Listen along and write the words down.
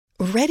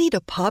Ready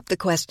to pop the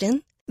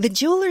question? The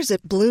jewelers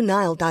at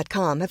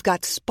BlueNile.com have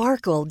got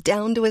sparkle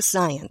down to a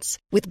science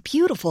with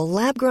beautiful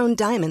lab-grown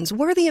diamonds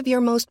worthy of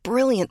your most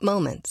brilliant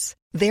moments.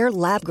 Their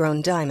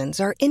lab-grown diamonds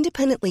are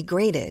independently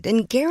graded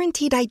and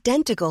guaranteed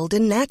identical to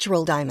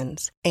natural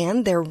diamonds,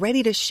 and they're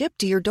ready to ship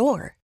to your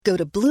door. Go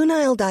to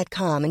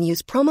BlueNile.com and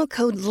use promo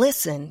code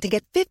LISTEN to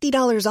get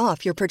 $50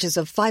 off your purchase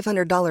of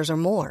 $500 or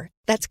more.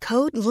 That's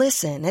code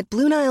LISTEN at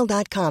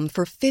BlueNile.com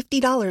for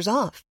 $50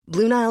 off.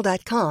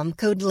 BlueNile.com,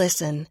 code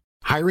LISTEN.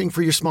 Hiring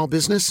for your small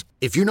business?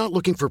 If you're not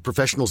looking for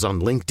professionals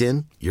on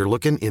LinkedIn, you're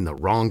looking in the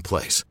wrong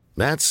place.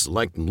 That's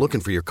like looking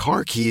for your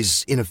car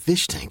keys in a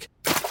fish tank.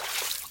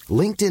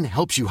 LinkedIn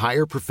helps you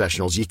hire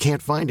professionals you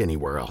can't find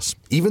anywhere else,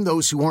 even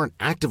those who aren't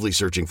actively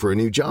searching for a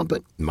new job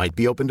but might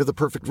be open to the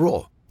perfect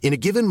role. In a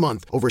given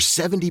month, over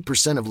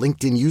 70% of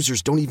LinkedIn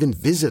users don't even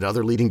visit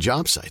other leading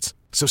job sites.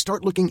 So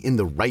start looking in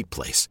the right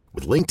place.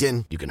 With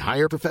LinkedIn, you can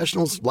hire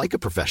professionals like a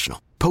professional.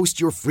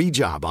 Post your free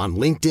job on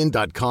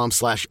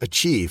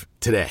linkedin.com/achieve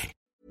today.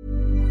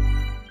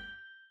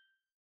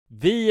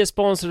 Vi är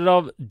sponsrade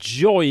av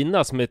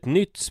Joina som är ett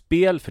nytt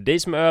spel för dig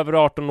som är över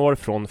 18 år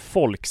från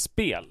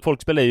Folkspel.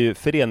 Folkspel är ju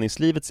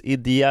föreningslivets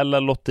ideella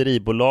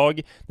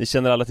lotteribolag. Ni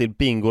känner alla till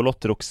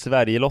Bingolotter och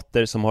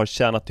Sverigelotter som har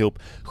tjänat ihop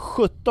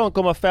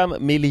 17,5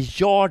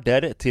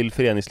 miljarder till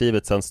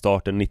föreningslivet sedan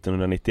starten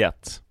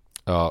 1991.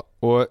 Ja,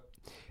 och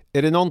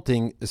är det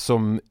någonting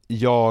som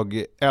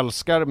jag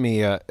älskar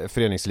med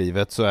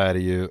föreningslivet så är det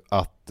ju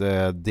att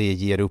det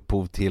ger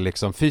upphov till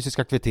liksom fysisk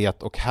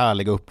aktivitet och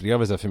härliga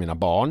upplevelser för mina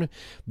barn.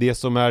 Det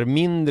som är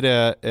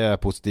mindre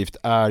positivt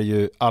är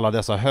ju alla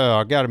dessa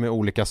högar med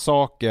olika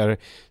saker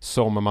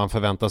som man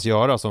förväntas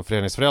göra som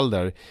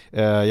föreningsförälder.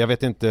 Jag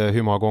vet inte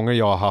hur många gånger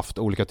jag har haft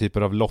olika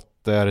typer av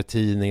lotter,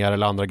 tidningar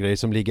eller andra grejer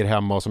som ligger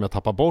hemma och som jag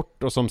tappar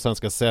bort och som sen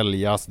ska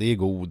säljas. Det är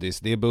godis,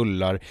 det är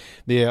bullar,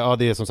 det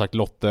är som sagt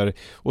lotter,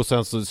 och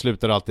sen så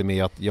slutar det alltid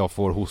med att jag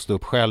får hosta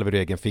upp själv ur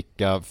egen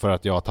ficka för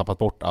att jag har tappat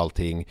bort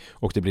allting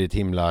och det blir ett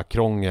himla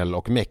krångel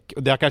och meck.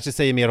 Och det kanske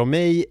säger mer om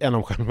mig än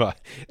om själva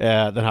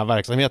den här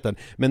verksamheten,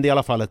 men det är i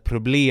alla fall ett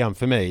problem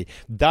för mig.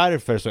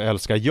 Därför så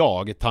älskar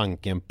jag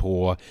tanken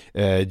på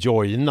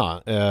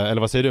Joina.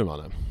 Eller vad säger du,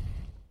 Manne?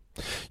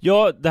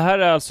 Ja, det här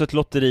är alltså ett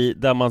lotteri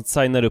där man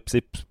signar upp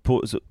sig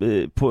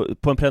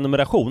på en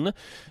prenumeration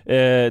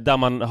där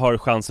man har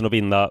chansen att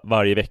vinna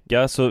varje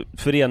vecka. Så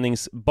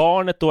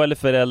föreningsbarnet då eller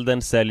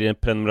föräldern säljer en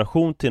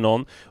prenumeration till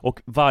någon och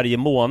varje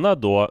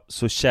månad då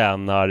så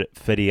tjänar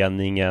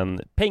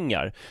föreningen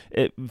pengar.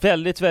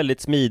 Väldigt,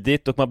 väldigt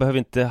smidigt och man behöver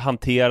inte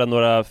hantera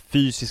några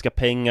fysiska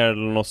pengar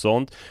eller något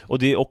sånt. Och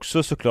det är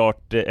också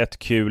såklart ett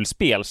kul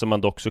spel som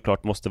man dock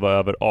såklart måste vara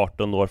över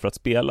 18 år för att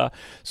spela.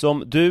 Så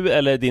om du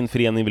eller din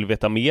förening vill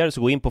veta mer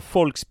så gå in på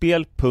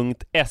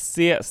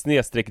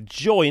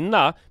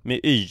folkspel.se/joina med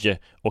y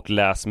och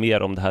läs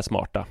mer om det här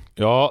smarta.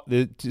 Ja,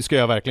 det ska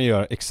jag verkligen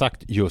göra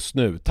exakt just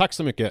nu. Tack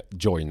så mycket,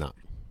 Joina.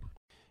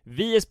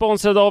 Vi är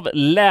sponsrade av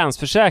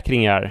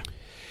Länsförsäkringar.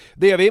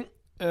 Det är vi.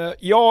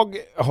 Jag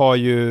har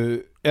ju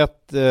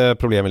ett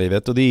problem i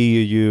livet och det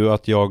är ju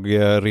att jag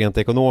rent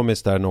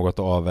ekonomiskt är något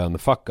av en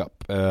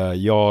fuck-up.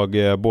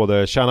 Jag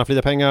både tjänar för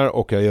lite pengar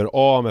och jag gör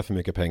av med för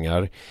mycket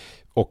pengar.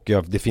 Och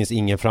det finns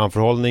ingen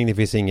framförhållning, det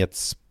finns inget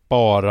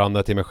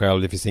sparande till mig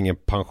själv, det finns ingen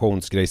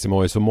pensionsgrej som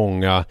är så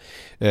många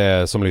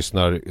som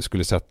lyssnar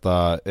skulle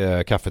sätta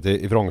kaffet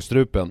i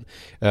vrångstrupen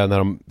när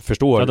de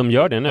förstår. Ja, de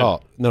gör det nu.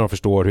 Ja, när de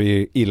förstår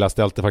hur illa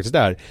ställt det faktiskt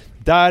är.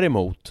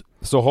 Däremot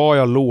så har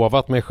jag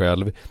lovat mig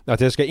själv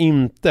att jag ska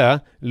inte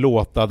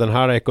låta den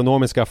här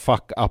ekonomiska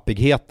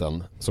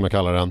fuck-uppigheten, som jag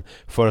kallar den,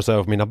 föras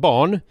över på mina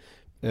barn.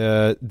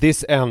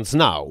 This ends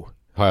now,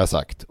 har jag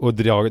sagt, och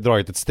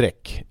dragit ett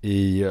streck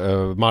i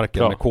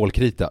marken med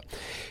kolkrita.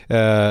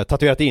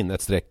 Tatuerat in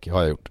ett streck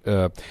har jag gjort.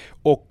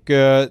 Och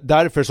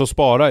därför så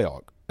sparar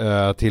jag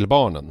till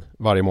barnen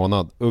varje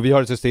månad. Och vi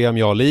har ett system,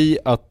 jag och Li,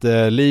 att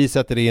Li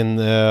sätter in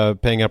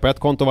pengar på ett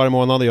konto varje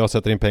månad och jag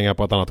sätter in pengar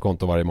på ett annat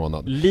konto varje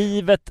månad.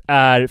 Livet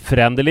är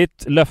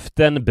föränderligt,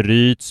 löften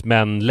bryts,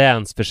 men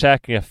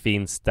Länsförsäkringar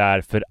finns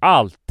där för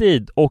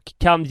alltid och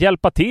kan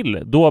hjälpa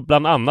till, då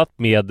bland annat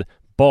med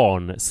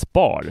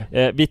barnspar.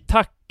 Vi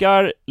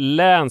tackar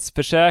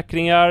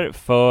Länsförsäkringar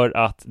för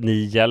att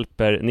ni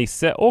hjälper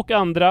Nisse och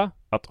andra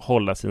att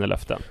hålla sina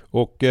löften.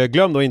 Och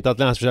glöm då inte att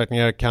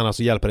Länsförsäkringar kan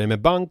alltså hjälpa dig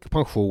med bank,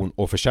 pension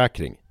och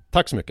försäkring.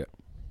 Tack så mycket.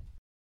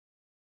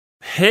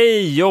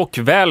 Hej och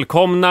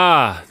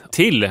välkomna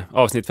till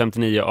avsnitt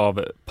 59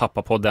 av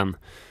Pappapodden.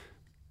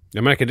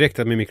 Jag märker direkt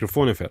att min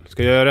mikrofon är fel.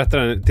 Ska jag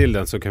rätta till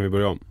den så kan vi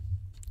börja om.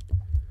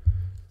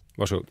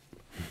 Varsågod.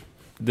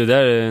 Det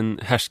där är en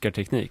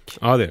härskarteknik.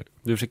 Ja, det är det.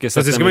 Du försöker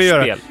sätta det ska man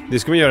göra, det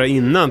ska man göra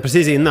innan,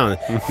 precis innan.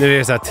 När det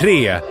är så här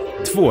 3,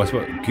 2, så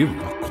bara, gud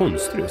vad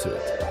konstigt det ser ut.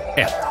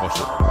 1,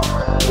 varsågod.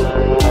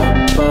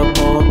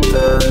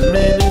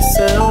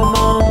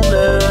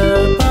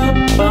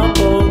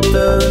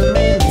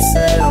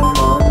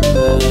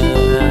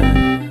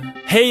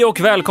 Hej och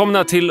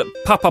välkomna till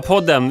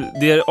Pappapodden.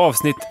 Det är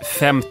avsnitt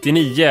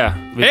 59.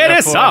 Är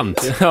det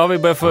sant? Ja, vi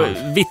börjar få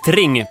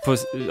vittring på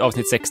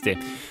avsnitt 60.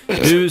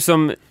 Du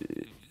som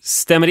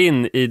stämmer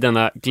in i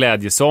denna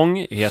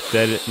glädjesång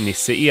heter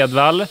Nisse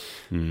Edwall.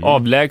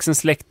 Avlägsen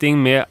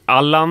släkting med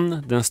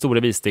Allan, den stora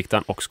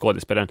visdiktaren och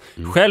skådespelaren.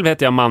 Själv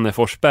heter jag Manne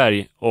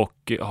Forsberg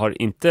och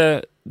har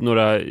inte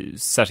några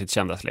särskilt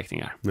kända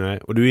släktingar. Nej,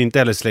 och du är inte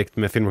heller släkt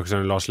med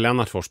filmregissören Lars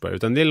Lennart Forsberg,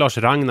 utan det är Lars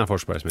Ragnar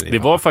Forsberg som är din Det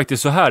pappa. var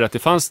faktiskt så här att det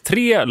fanns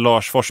 3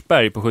 Lars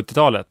Forsberg på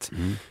 70-talet.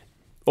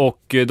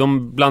 Och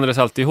de blandades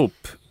alltid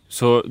ihop.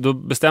 Så då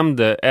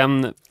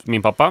bestämde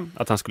min pappa,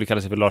 att han skulle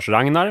kalla sig för Lars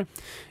Ragnar.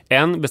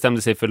 En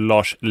bestämde sig för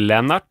Lars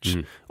Lennart.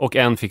 Och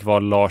en fick vara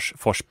Lars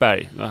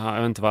Forsberg. Jag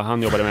vet inte vad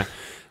han jobbade med.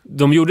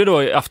 De gjorde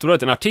då i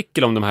Aftonbladet en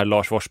artikel om de här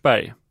Lars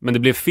Forsberg. Men det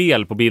blev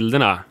fel på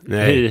bilderna.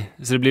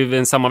 Så det blev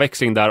en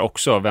sammanväxling där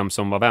också, vem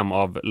som var vem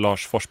av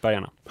Lars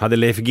Forsbergarna. Hade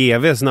Leif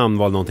GWs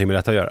namnval någonting med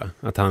detta att göra?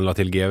 Att han la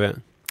till GW?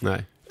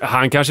 Nej.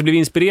 Han kanske blev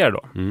inspirerad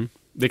då.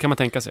 Det kan man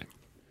tänka sig.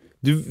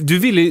 Du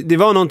ville, det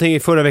var någonting i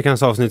förra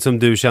veckans avsnitt som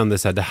du kände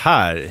så här, det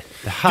här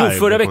Jo,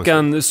 förra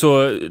veckan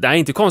så, det är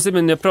inte konstigt,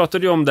 men jag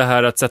pratade ju om det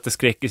här att sätta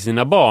skräck i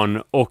sina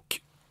barn och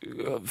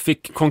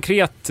fick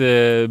konkret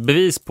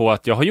bevis på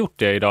att jag har gjort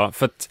det idag.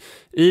 För att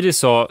Iris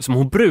sa, som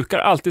hon brukar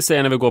alltid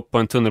säga när vi går på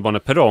en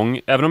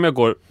tunnelbaneperrong, även om jag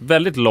går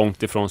väldigt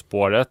långt ifrån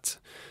spåret,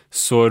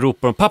 så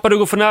ropar hon: pappa, du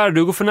går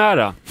för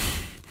nära.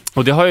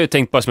 Och det har jag ju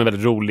tänkt på som en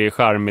väldigt rolig,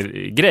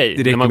 charmig grej.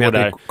 Det räcker med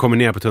att du kommer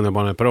ner på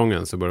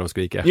tunnelbaneperrongen så börjar de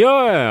skrika.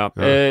 Ja.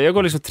 Jag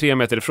går liksom 3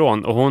 meter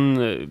ifrån och hon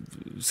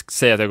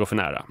säger att jag går för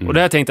nära. Och det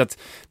har jag tänkt att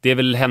det är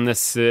väl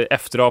hennes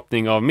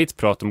efterapning av mitt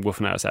prat om gå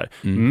för nära så här.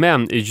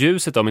 Men i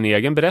ljuset av min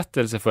egen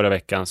berättelse förra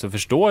veckan så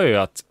förstår jag ju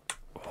att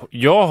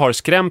jag har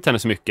skrämt henne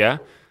så mycket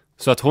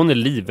så att hon är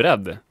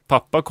livrädd.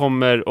 Pappa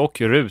kommer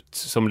och Rut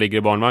som ligger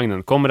i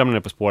barnvagnen kommer ramla ner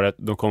på spåret,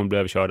 de kommer bli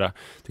överkörda,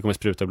 det kommer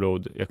spruta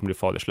blod, jag kommer bli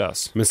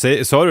faderslös. Men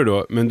sa du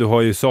då, men du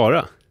har ju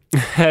Sara.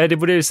 Det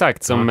borde jag ju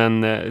sagt som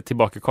en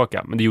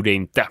tillbakakaka, men det gjorde jag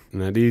inte.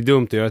 Nej, det är ju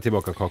dumt att göra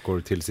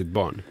tillbakakakor till sitt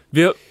barn.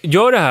 Vi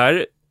gör det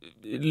här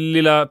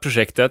lilla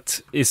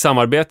projektet i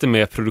samarbete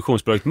med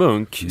produktionsbolaget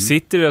Munk.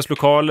 Sitter i deras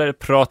lokaler,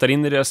 pratar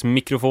in i deras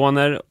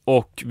mikrofoner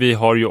och vi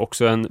har ju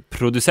också en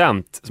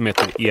producent som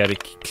heter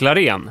Erik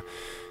Klarén.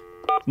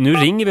 Nu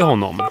ringer vi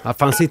honom.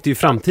 Han sitter ju i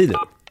framtiden.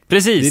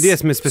 Precis. Det är det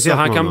som är speciellt. Så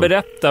han med kan honom.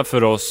 berätta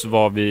för oss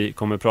vad vi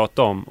kommer att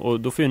prata om. Och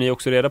då får ju ni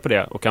också reda på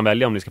det och kan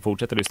välja om ni ska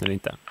fortsätta lyssna eller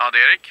inte. Ja, det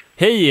är Erik.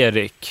 Hej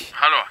Erik.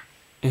 Hallå.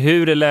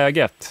 Hur är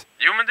läget?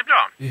 Jo, men det är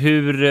bra.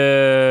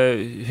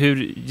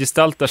 Hur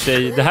gestaltar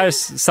sig det här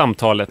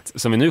samtalet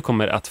som vi nu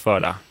kommer att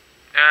föra?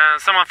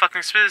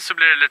 Sammanfattningsvis så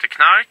blir det lite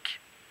knark,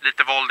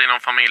 lite våld inom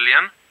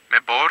familjen,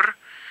 med borr,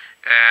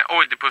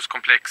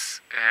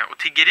 Oidipuskomplex och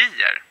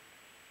tiggerier.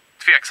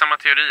 Tveksamma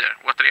teorier,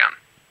 återigen.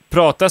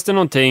 Pratas det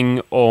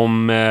någonting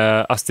om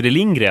Astrid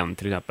Lindgren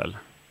till exempel?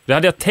 Det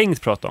hade jag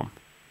tänkt prata om.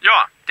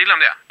 Ja, det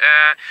glömde jag.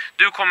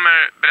 Du kommer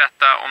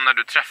berätta om när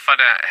du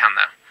träffade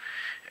henne.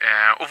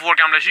 Och vår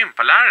gamla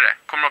gympalärare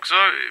kommer också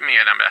med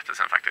i den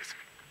berättelsen faktiskt.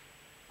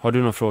 Har du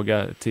någon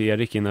fråga till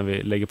Erik innan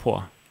vi lägger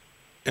på?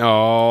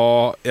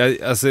 Ja,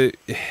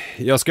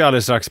 jag ska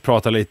alldeles strax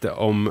prata lite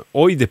om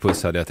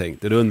Oidipus hade jag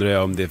tänkt. Då undrar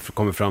jag om det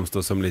kommer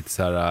framstå som lite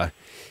så här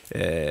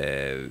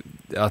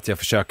att jag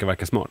försöker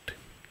verka smart.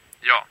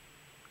 Ja,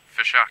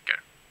 försöker.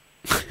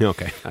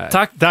 Okej.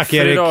 Tack för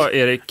Erik. idag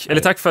Erik.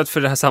 Eller tack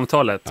för det här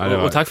samtalet. Ja, det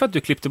var och tack för att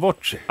du klippte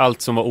bort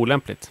allt som var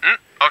olämpligt.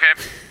 Okej,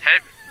 hej.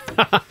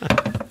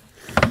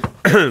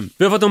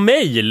 Vi har fått en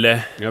mejl.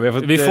 Ja,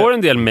 Vi får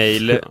en del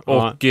mejl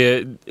och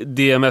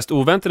det mest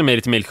oväntade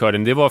mejlet i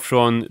mejlskörden, det var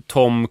från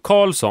Tom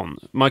Karlsson.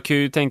 Man kan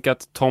ju tänka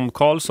att Tom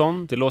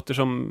Karlsson, det låter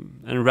som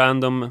en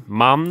random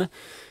man.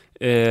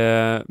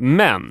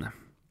 Men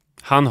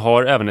han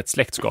har även ett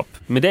släktskap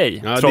med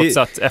dig, trots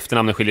att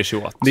efternamnen skiljer sig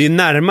åt. Det är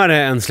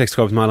närmare än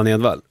släktskapet med Allan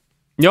Edwall.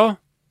 Ja.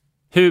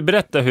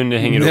 Berätta hur ni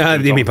hänger ihop. Ja,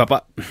 det är min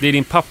pappa. Det är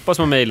din pappa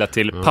som har mejlat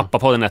till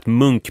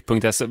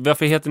pappapodden@munk.se.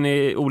 Varför heter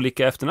ni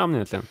olika efternamn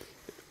egentligen?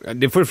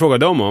 Det får du fråga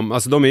dem om.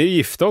 Alltså de är ju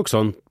gifta och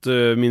sånt,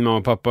 min mamma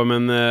och pappa.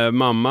 Men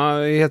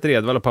mamma heter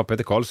Edvall och pappa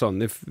heter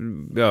Karlsson.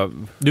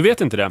 Du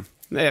vet inte det?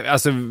 Nej,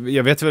 alltså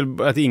jag vet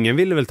väl att ingen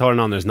ville väl ta den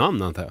andres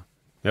namn, antar jag.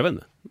 Jag vet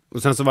inte.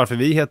 Och sen så varför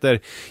vi heter...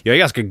 Jag är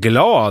ganska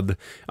glad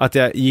att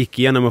jag gick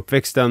igenom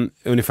uppväxten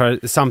ungefär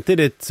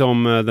samtidigt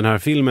som den här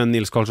filmen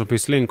Nils Karlsson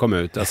Pyssling kom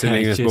ut. Alltså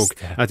Lindgrens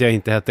bok. Att jag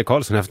inte hette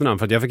Karlsson efternamn.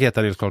 För att jag fick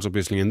heta Nils Karlsson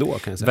Pyssling ändå,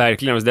 kan jag säga.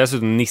 Verkligen. Och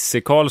dessutom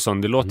Nisse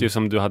Karlsson. Det låter ju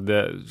som du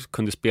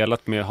kunde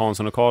spelat med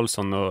Hansson och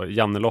Karlsson och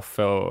Janne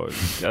Loffe och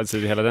alltså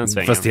hela den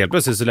svängen. Fast helt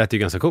plötsligt så lät det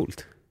ju ganska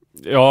coolt.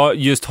 Ja,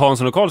 just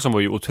Hansson och Karlsson var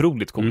ju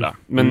otroligt coola.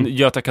 Men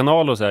Göta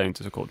kanal och så är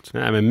inte så coolt.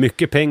 Nej, men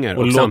mycket pengar.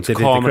 Och låt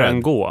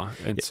kameran gå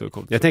är inte så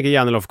coolt. Jag tänker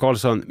Janne Loffe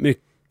Karlsson,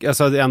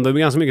 alltså ändå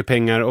ganska mycket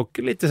pengar och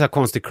lite så här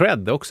konstig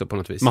cred också på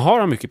något vis. Men har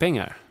han mycket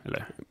pengar?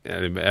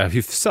 Eller?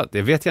 Hyfsat,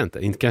 det vet jag inte.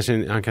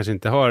 Han kanske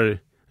inte har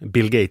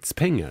Bill Gates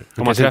pengar.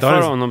 Om man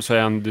träffar honom så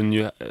är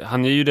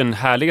han är ju den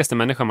härligaste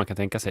människan man kan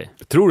tänka sig.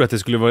 Jag tror att det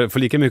skulle få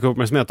lika mycket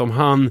uppmärksamhet om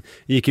han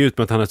gick ut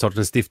med att han hade startat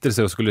en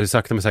stiftelse och skulle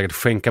sakta men säkert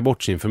skänka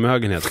bort sin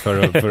förmögenhet för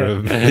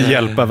att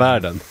hjälpa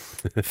världen.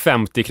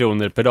 50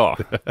 kronor per dag.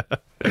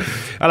 I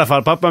alla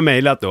fall, pappa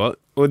mejlat då.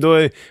 Och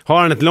då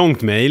har han ett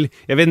långt mejl.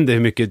 Jag vet inte hur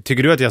mycket,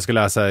 tycker du att jag ska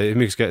läsa, hur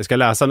mycket ska jag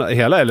läsa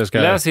hela eller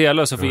ska Läs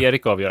hela så får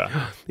Erik avgöra.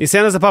 I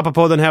senaste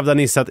Pappapodden hävdar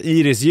Nisse att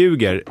Iris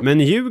ljuger. Men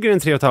ljuger en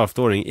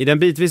 3,5-åring? I den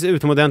bitvis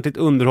utomordentligt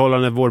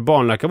underhållande Vår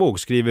barnläkarbok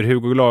skriver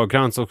Hugo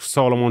Lagercrantz och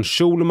Salomon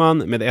Schulman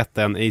med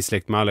 1N, ej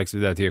släkt med Alex,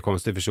 det är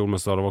konstigt för Schulman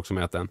stavar också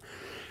med 1N.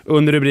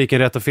 Under rubriken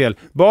Rätt och fel.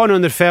 Barn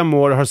under 5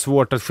 år har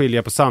svårt att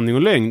skilja på sanning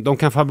och lögn. De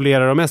kan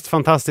fabulera de mest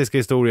fantastiska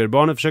historier.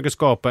 Barnet försöker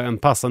skapa en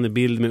passande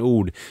bild med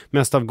ord.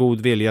 Mest av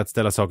god vilja att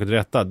ställa saker till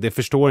rätta. Det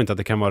förstår inte att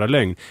det kan vara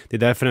lögn. Det är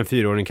därför en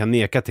 4-åring kan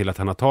neka till att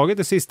han har tagit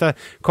det sista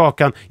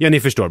kakan. Ja, ni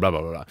förstår, bla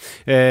bla bla.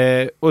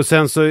 Och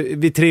sen så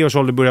vid 3 års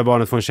ålder börjar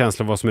barnet få en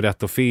känsla av vad som är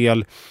rätt och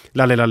fel.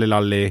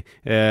 Lalli.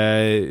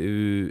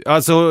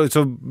 Alltså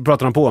så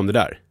pratar han på om det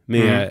där.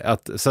 Med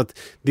så att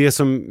det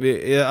som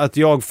att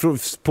jag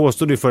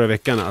påstod i förra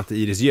veckan att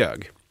Iris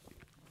ljög.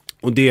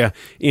 Och det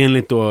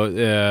enligt då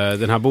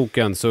den här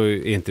boken så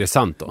är inte det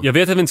sant då. Jag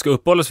vet att vi inte ska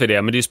uppehålla oss för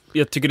det, men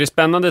jag tycker det är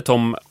spännande,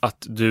 Tom,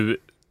 att du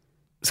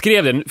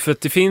skrev det, för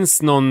att det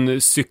finns någon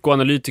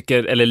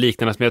psykoanalytiker eller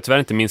liknande som jag tyvärr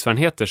inte minns vad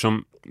han heter,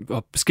 som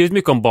har skrivit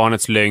mycket om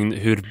barnets lögn,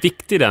 hur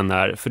viktig den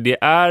är. För det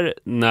är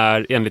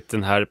när, enligt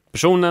den här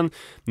personen,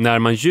 när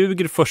man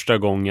ljuger första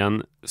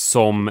gången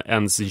som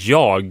ens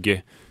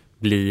jag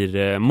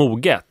blir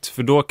moget.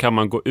 För då kan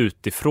man gå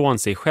utifrån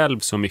sig själv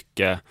så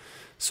mycket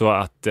så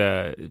att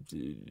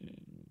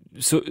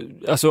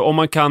alltså om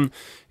man kan,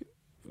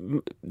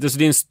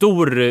 det är en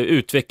stor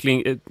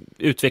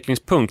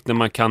utvecklingspunkt när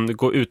man kan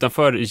gå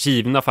utanför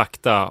givna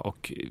fakta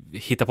och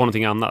hitta på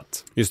någonting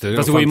annat. Just det,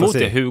 fast det går emot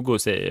det Hugo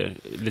säger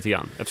lite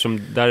grann,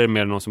 eftersom där är det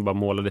mer någon som bara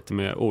målar lite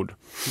med ord.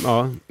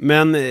 Ja,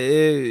 men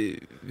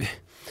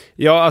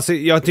ja, alltså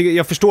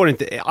jag förstår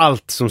inte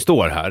allt som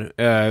står här.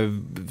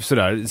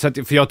 Sådär. Så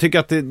att, för jag tycker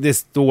att det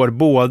står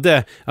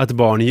både att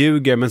barn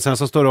ljuger, men sen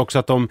så står det också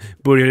att de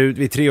börjar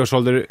vid 3 års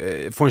ålder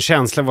få en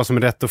känsla av vad som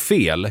är rätt och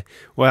fel.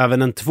 Och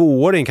även en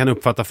 2-åring kan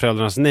uppfatta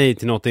föräldrarnas nej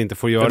till något de inte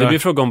får göra. Det blir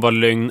fråga om vad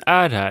lögn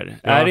är här.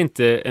 Ja. Är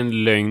inte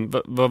en lögn,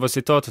 vad var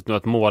citatet nu?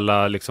 Att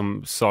måla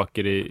liksom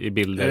saker i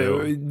bilder?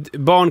 Och...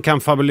 Barn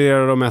kan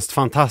fabulera de mest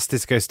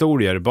fantastiska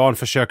historier. Barn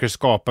försöker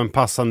skapa en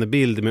passande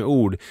bild med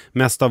ord.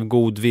 Mest av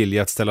god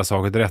vilja att ställa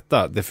saker till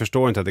rätta. Det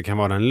förstår inte att det kan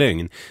vara en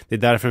lögn. Det är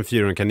därför en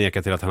 4-åring kan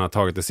neka till att han har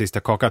tagit det sista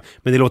kakan.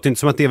 Men det låter inte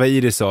som att det var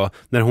Iris sa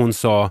när hon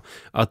sa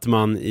att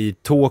man i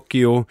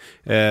Tokyo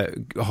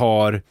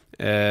har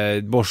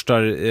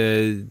borstar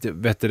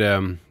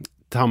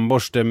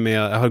tandborste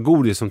med, har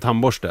godis som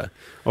tandborste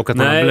och att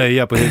han har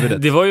blöja på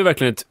huvudet. Det var ju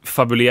verkligen ett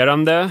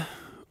fabulerande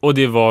och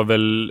det var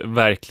väl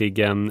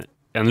verkligen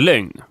en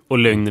lögn. Och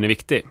lögnen är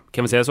viktig.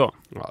 Kan man säga så?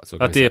 Ja,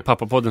 så att det är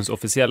Pappapoddens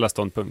officiella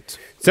ståndpunkt.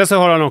 Sen så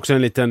har han också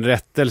en liten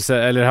rättelse,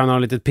 eller han har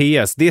en litet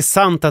PS. Det är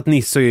sant att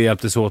Nisse och jag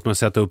hjälptes åt med att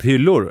sätta upp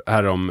hyllor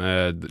här om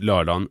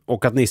lördagen.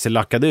 Och att Nisse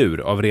lackade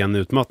ur av ren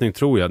utmattning,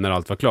 tror jag, när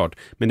allt var klart.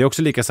 Men det är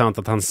också lika sant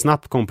att han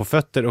snabbt kom på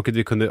fötter och att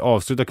vi kunde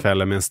avsluta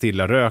kvällen med en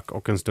stilla rök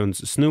och en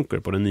stunds snooker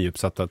på den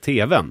nyuppsatta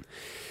tvn.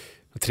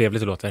 Vad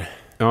trevligt det låter.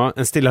 Ja,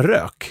 en stilla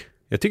rök.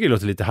 Jag tycker det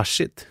låter lite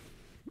haschigt.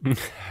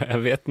 Jag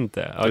vet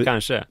inte. Ja,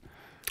 kanske.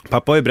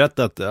 Pappa har ju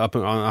berättat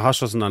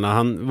hasch och sådär, när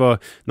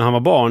han var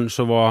barn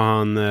så var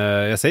han,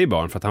 jag säger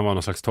barn för att han var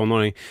någon slags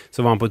tonåring,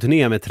 så var han på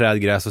turné med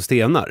Träd, gräs och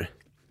stenar,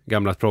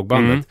 gamla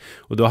proggbandet.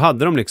 Och då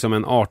hade de liksom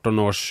en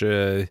 18-års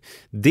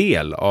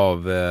del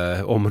av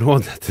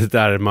området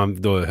där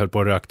man då höll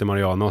på att rökte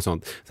marijuana och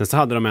sånt. Sen så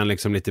hade de en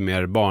liksom lite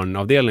mer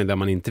barnavdelning där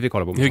man inte fick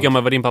hålla på med. Hur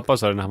gammal var din pappa,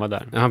 sa du, när han var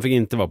där? Han fick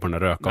inte vara på den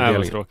där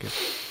rökavdelningen.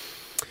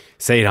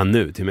 Säger han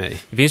nu till mig.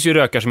 Det finns ju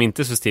rökar som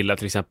inte är så stilla,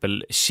 till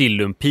exempel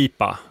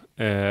chillumpipa.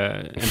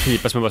 En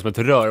pipa som är bara som ett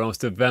rör. Man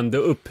måste vända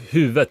upp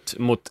huvudet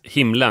mot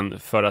himlen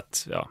för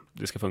att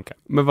det ska funka.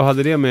 Men vad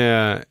hade det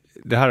med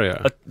det här att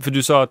göra? För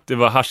du sa att det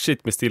var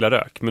haschigt med stilla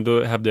rök. Men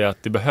då hävdar jag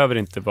att det behöver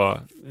inte vara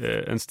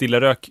en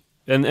stilla rök.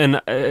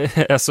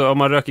 Alltså om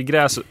man röker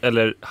gräs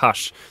eller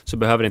hasch så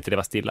behöver inte det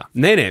vara stilla.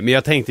 Nej, men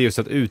jag tänkte just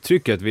att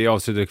uttrycket vi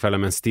avslutade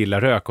kvällen med en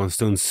stilla rök och en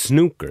stund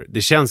snooker.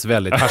 Det känns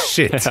väldigt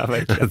haschigt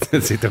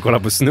att sitta och kolla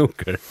på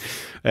snooker.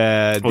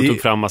 Och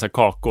tog fram massa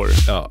kakor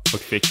och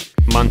fick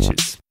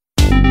munchies.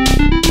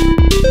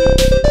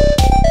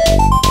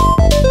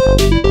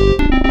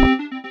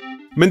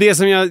 Men det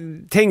som jag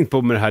tänkt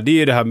på med det här, det är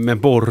ju det här med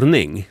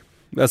borrning.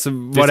 Alltså,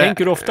 det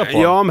tänker du ofta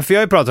på? Ja, men för jag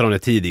har ju pratat om det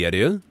tidigare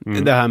ju.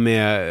 Det här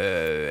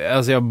med,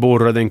 alltså jag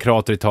borrade en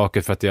krater i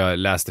taket för att jag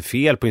läste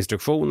fel på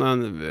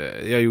instruktionen.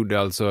 Jag gjorde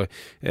alltså,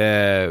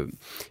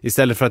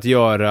 istället för att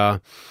göra,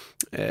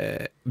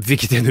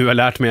 vilket jag nu har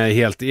lärt mig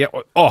helt, jag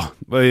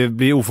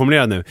blir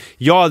oformulerad nu.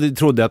 Jag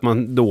trodde att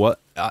man då,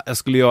 jag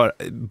skulle göra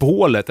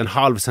bålet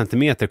 1/2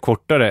 centimeter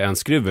kortare än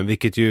skruven,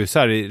 vilket ju så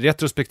här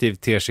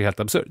retrospektivt ter sig helt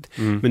absurt.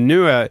 Men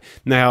nu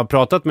när jag har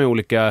pratat med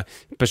olika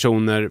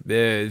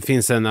personer,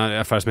 finns en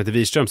affär som heter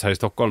Wirströms här i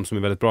Stockholm som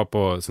är väldigt bra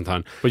på sånt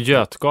här. På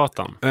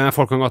Götgatan?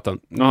 Folkungagatan.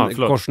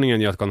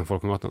 Korsningen Götgatan och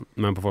Folkungagatan,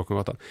 men på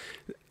Folkungagatan.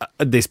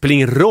 Det spelar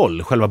ingen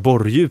roll själva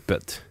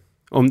borrdjupet.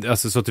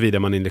 Alltså så tillvida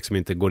man liksom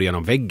inte går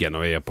igenom väggen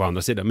och är på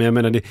andra sidan. Men jag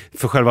menar,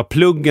 för själva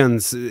pluggen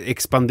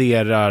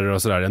expanderar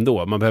och sådär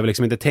ändå. Man behöver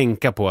liksom inte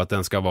tänka på att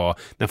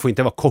den får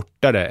inte vara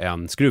kortare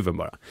än skruven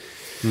bara.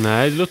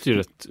 Nej, det låter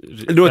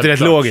ju rätt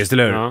logiskt,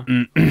 eller hur? Ja.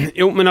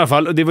 Jo, men i alla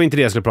fall, det var inte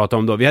det jag skulle prata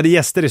om då. Vi hade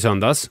gäster i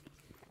söndags.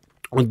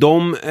 Och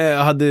de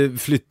hade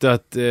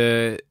flyttat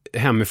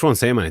hemifrån,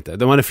 säger man inte.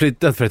 De hade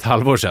flyttat för ett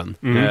halvår sedan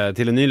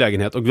till en ny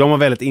lägenhet. Och de var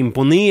väldigt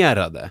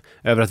imponerade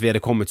över att vi hade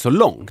kommit så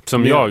långt.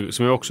 Som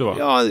jag också var.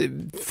 Ja,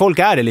 folk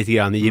är det lite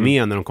grann i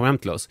gemen när de kom hem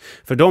till oss.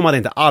 För de hade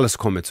inte alls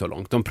kommit så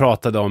långt. De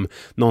pratade om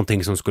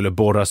någonting som skulle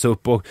borras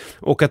upp.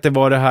 Och att det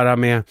var det här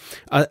med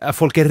att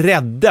folk är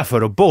rädda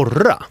för att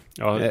borra.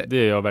 Ja, det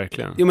är jag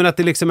verkligen. Jo, men att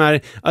det liksom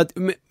är...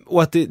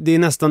 Och att det är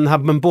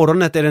nästan, men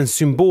borranet är en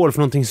symbol för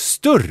någonting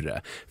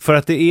större. För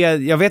att det är,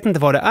 jag vet inte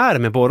vad det är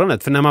med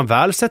borranet. För när man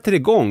väl sätter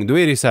igång, då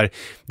är det ju så här,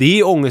 det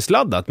är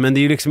ångestladdat, men det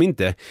är ju liksom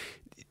inte,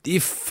 det är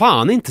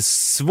fan inte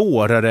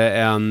svårare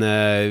än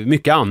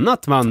mycket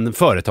annat man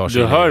företar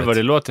sig. Du hör vad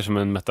det låter som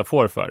en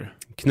metafor för.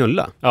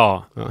 Knulla.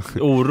 Ja,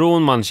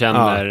 oron man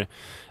känner,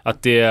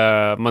 att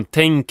man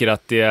tänker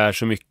att det är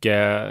så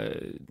mycket,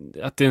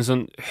 att det är en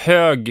sån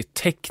hög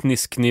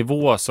teknisk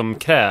nivå som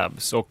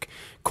krävs, och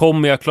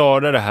kommer jag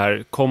klara det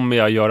här, kommer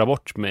jag göra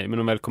bort mig, men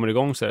om jag väl kommer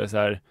igång så är det så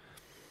här,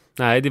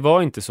 nej, det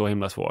var inte så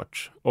himla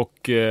svårt, och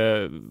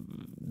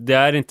det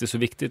är inte så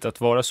viktigt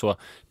att vara så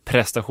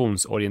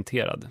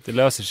prestationsorienterad. Det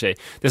löser sig.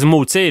 Det som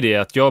motsäger det är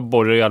att jag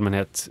borrar i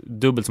allmänhet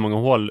dubbelt så många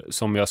hål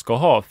som jag ska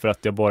ha för att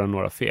jag borrar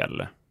några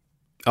fel.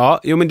 Ja,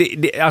 jo, men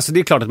alltså det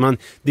är klart att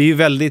det är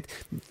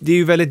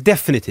ju väldigt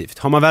definitivt.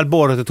 Har man väl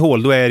borrat ett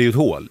hål, då är det ju ett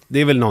hål.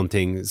 Det är väl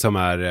någonting som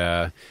är...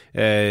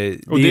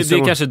 och det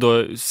är kanske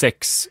då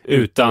sex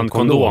utan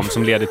kondom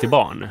som leder till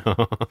barn.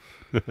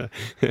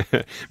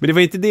 Men det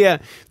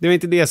var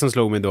inte det som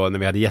slog mig då när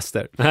vi hade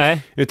gäster.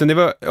 Nej. Utan det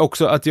var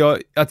också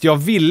att jag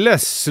ville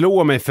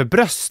slå mig för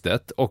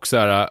bröstet och så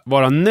här,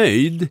 vara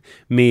nöjd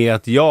med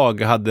att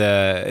jag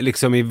hade,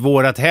 liksom i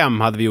vårat hem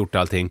hade vi gjort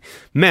allting.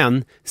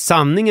 Men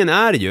sanningen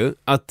är ju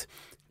att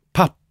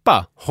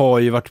pappa har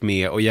ju varit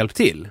med och hjälpt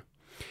till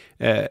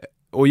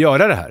och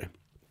göra det här.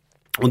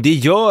 Och det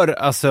gör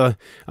alltså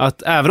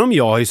att även om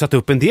jag har ju satt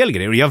upp en del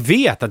grejer och jag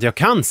vet att jag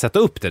kan sätta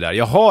upp det där.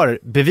 Jag har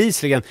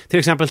bevisligen, till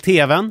exempel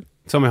tvn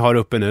som jag har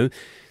uppe nu.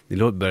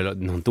 Det börjar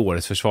någon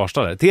dåres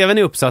försvarstal där. TVn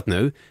är uppsatt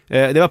nu.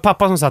 Det var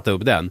pappa som satte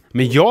upp den.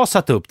 Men jag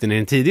satte upp den i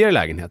den tidigare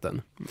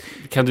lägenheten.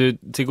 Kan du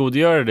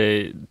tillgodogöra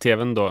dig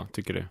tvn då,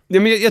 tycker du?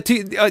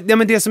 Ja,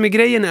 men det som är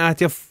grejen är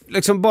att jag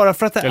liksom bara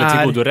för att det eller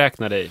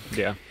tillgodoräkna dig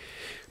det.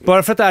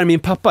 Bara för att det är min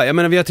pappa. Jag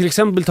menar, vi har till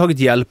exempel tagit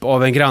hjälp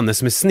av en granne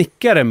som är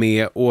snickare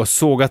med att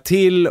såga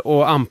till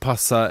och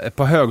anpassa ett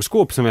par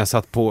högskåp som vi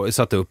har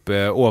satt upp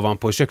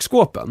ovanpå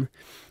köksskåpen.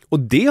 Och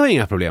det har jag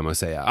inga problem med att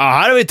säga.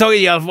 Här har vi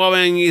tagit hjälp av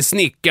en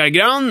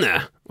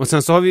snickargranne. Och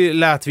sen så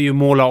lät vi ju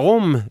måla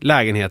om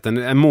lägenheten,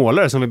 en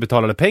målare som vi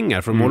betalade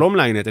pengar för att måla om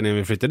lägenheten när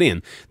vi flyttade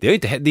in.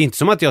 Det är inte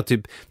som att jag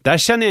där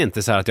känner jag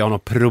inte så här att jag har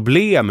något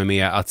problem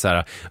med att så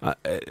här,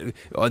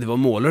 det var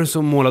målare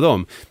som målade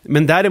om.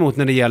 Men däremot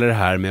när det gäller det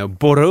här med att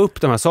borra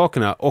upp de här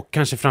sakerna, och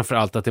kanske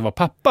framförallt att det var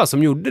pappa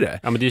som gjorde det.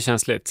 Ja, men det är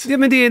känsligt. Ja,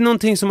 men det är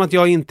någonting som att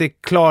jag inte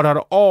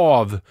klarar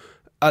av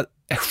att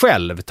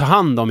själv ta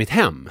hand om mitt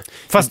hem.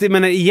 Fast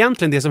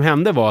egentligen det som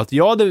hände var att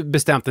jag hade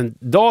bestämt en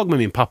dag med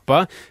min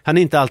pappa. Han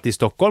är inte alltid i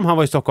Stockholm, han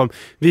var i Stockholm.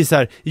 Vi så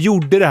här,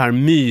 gjorde det här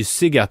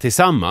mysiga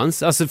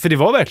tillsammans. Alltså, för det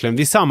var verkligen,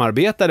 vi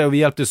samarbetade och vi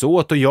hjälptes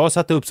åt, och jag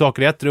satte upp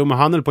saker i ett rum och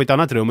han höll på ett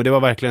annat rum, och det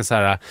var verkligen så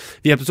här,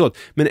 vi hjälptes åt.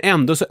 Men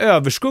ändå så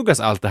överskuggas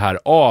allt det här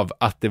av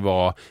att det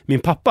var min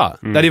pappa.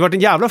 Det hade varit en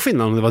jävla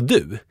skillnad om det var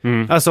du.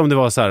 Alltså om det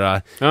var så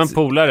här... Ja, en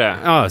polare.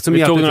 Ja, som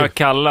vi tog några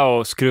kalla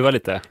och skruva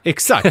lite.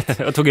 Exakt.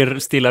 Jag tog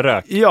en stilla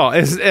rök. Ja,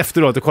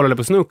 efteråt och kollade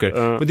på snooker.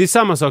 Och det är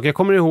samma sak, jag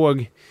kommer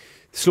ihåg,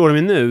 slår det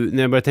mig nu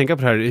när jag börjar tänka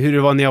på det här, hur det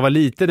var när jag var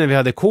liten, när vi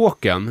hade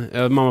kåken,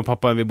 mamma och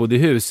pappa, vi bodde i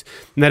hus,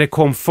 när det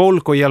kom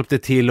folk och hjälpte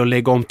till att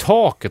lägga om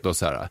taket och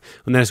sådär,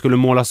 och när det skulle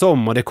målas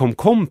om och det kom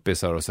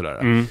kompisar och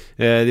sådär.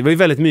 Det var ju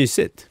väldigt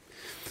mysigt.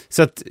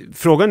 Så att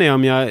frågan är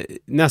om jag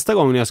nästa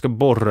gång när jag ska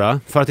borra,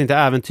 för att inte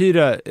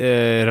äventyra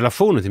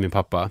relationen till min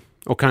pappa,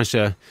 och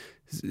kanske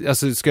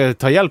alltså, ska jag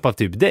ta hjälp av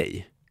typ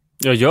dig.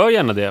 Jag gör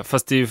gärna det,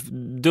 fast det är ju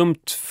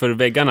dumt för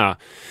väggarna.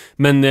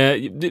 Men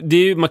det är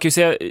ju, man kan ju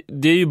säga,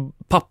 det är ju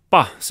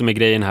pappa som är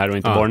grejen här och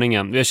inte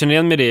borrningen. Jag känner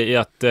igen med det i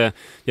att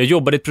jag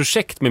jobbade ett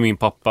projekt med min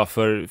pappa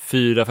för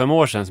 4-5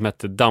 år sedan som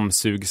hette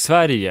Dammsug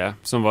Sverige,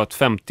 som var att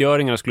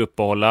 50-öringar skulle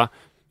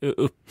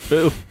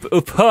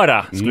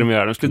upphöra skulle de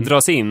göra. De skulle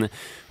dras in,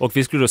 och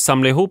vi skulle då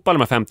samla ihop alla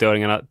de här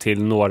 50-öringarna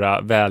till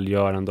några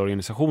välgörande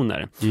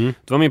organisationer.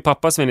 Det var min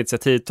pappa som var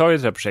initiativtagare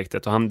till det här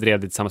projektet, och han drev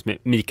det tillsammans med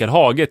Mikael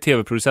Hage,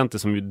 tv-producenter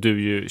som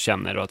du ju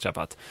känner och har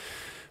träffat.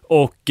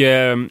 Och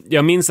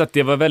jag minns att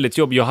det var väldigt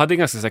jobbigt. Jag hade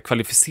ganska så här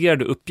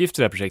kvalificerade uppgifter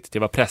i det här projektet.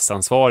 Jag var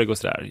pressansvarig och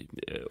sådär.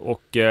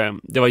 Och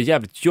det var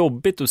jävligt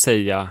jobbigt att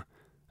säga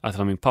att det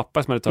var min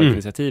pappa som hade tagit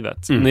initiativet.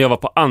 När jag var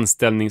på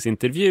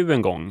anställningsintervju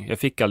en gång, jag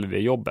fick aldrig det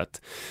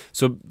jobbet,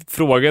 så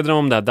frågade de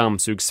om det här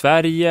Dammsug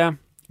Sverige.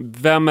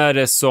 Vem är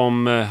det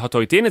som har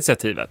tagit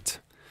initiativet?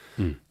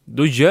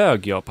 Då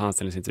ljög jag på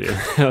anställningsintervjun.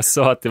 Jag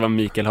sa att det var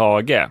Mikael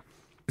Hage.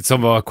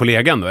 Som var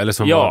kollegan då, eller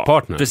som var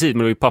partner? Ja, precis, men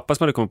det var ju pappa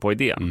som hade kommit på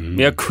idén. Men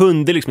jag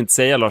kunde liksom inte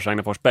säga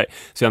Lars-Ragnar Forsberg,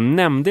 så jag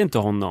nämnde inte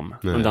honom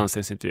under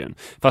anställningsintervjun.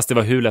 Fast det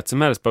var hur lätt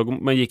som helst,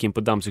 man gick in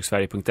på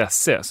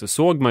dammsugsverige.se så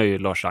såg man ju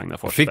Lars-Ragnar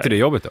Forsberg. Fick du det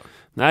jobbet då?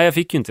 Nej, jag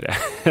fick ju inte det.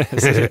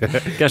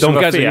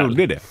 Kanske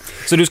gjorde det.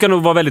 Så du ska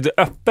nog vara väldigt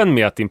öppen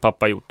med att din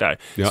pappa gjort det här.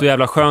 Ja. Så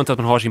jävla skönt att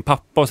man har sin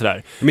pappa och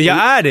sådär. Men jag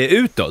är det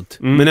utåt.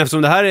 Men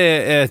eftersom det här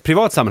är ett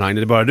privat sammanhang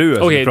där det är bara du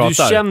som pratar. Du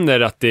känner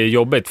att det är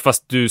jobbigt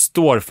fast du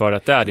står för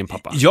att det är din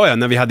pappa. Ja,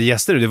 när vi hade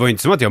gäster, det var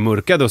inte som att jag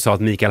murkade och sa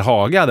att Mikael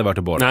Hage hade varit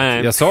och borrat.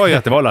 Nej. Jag sa ju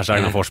att det var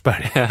Lars-Ragnar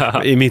Forsberg.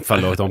 I mitt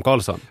fall då, Tom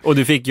Karlsson. Och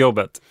du fick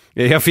jobbet.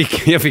 Jag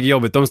fick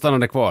jobbet, de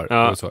stannade kvar.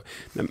 Ja. Och så.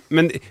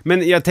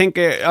 Men jag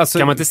tänker, alltså...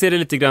 Kan man inte se det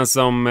lite grann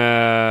som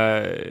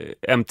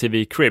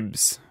MTV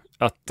Cribs?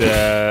 Att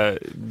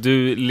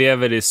du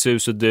lever i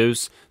sus och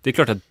dus. Det är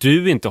klart att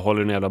du inte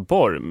håller en jävla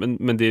borr,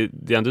 men det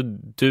är ändå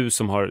du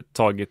som har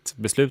tagit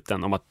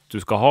besluten om att du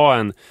ska ha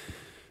en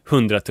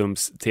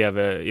 100-tums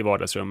tv i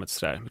vardagsrummet.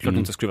 Sådär. Det är klart du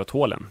inte har skruvat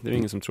hålen. Det är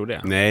ingen som tror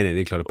det. Nej,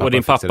 det är klart att pappa. Och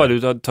din pappa,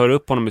 du tar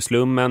upp honom i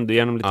slummen, du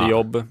ger honom lite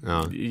jobb,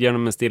 Ja. ger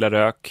honom en stilla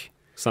rök,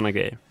 sådana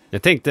grejer.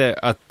 Jag tänkte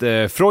att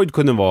Freud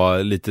kunde vara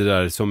lite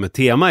där som ett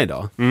tema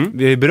idag.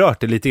 Vi har ju berört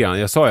det lite grann.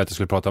 Jag sa ju att jag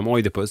skulle prata om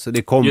Oidipus.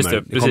 Det kommer. Just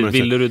det, precis.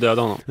 Ville du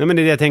döda honom? Nej, men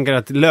det är det jag tänker,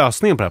 att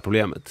lösningen på det här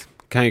problemet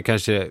kan ju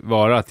kanske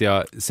vara att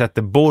jag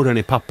sätter borren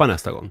i pappa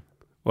nästa gång.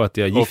 Och att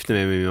jag gifter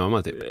mig med min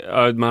mamma typ.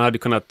 Ja, man hade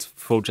kunnat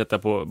fortsätta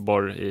på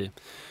borr i...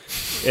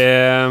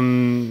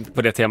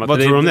 på det temat.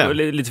 Vad tror du om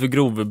det? Lite för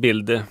grov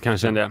bild,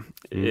 Kanske. kände jag.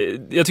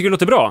 Jag tycker det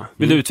låter bra.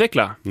 Vill du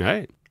utveckla?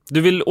 Nej.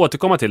 Du vill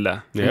återkomma till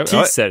det? En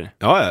teaser?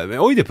 Ja,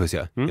 Oidipus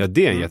ja. Ja,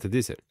 det är en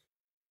jätteteaser.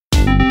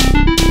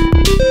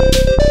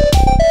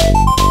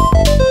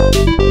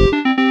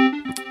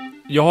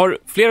 Jag har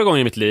flera gånger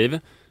i mitt liv,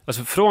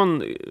 alltså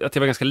från att jag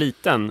var ganska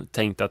liten,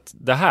 tänkt att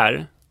det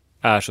här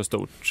är så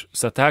stort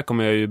så att det här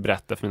kommer jag ju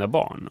berätta för mina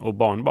barn och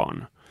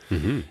barnbarn.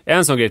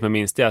 En sån grej som jag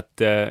minns är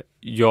att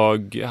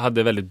jag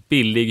hade väldigt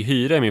billig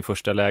hyra i min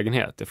första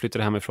lägenhet. Jag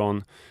flyttade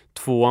hemifrån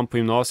 2:an på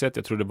gymnasiet,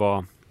 jag tror det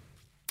var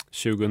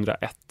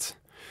 2001.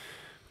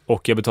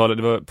 Och jag betalade,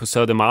 det var på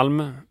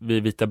Södermalm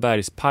vid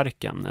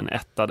Vitabergsparken, en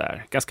etta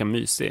där, ganska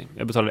mysig.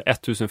 Jag betalade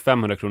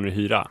 1500 kronor i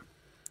hyra.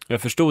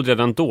 Jag förstod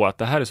redan då att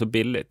det här är så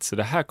billigt, så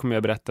det här kommer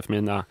jag berätta för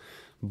mina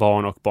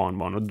barn och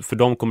barnbarn. Och för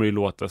dem kommer det ju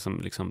låta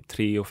som liksom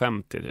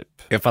 3,50 typ.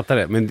 Jag fattar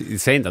det, men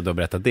säg inte att du har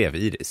berättat det för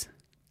Iris.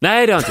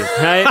 Nej, det har jag inte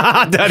gjort. Nej.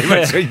 Det hade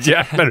varit så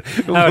jävla...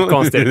 Det här var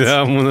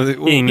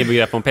konstigt. Inget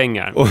begrepp om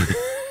pengar.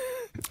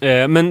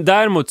 Men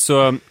däremot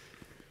så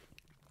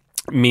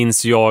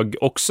minns jag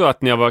också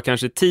att när jag var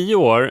kanske 10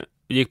 år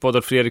gick på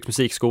Adolf Fredriks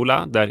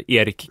musikskola, där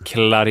Erik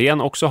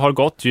Klarén också har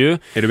gått ju.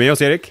 Är du med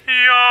oss, Erik?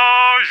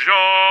 Ja,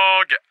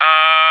 jag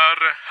är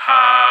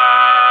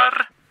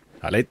här.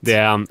 Härligt.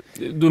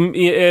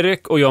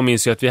 Erik och jag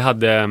minns ju att vi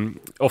hade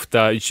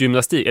ofta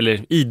gymnastik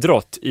eller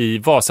idrott i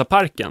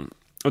Vasaparken.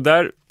 Och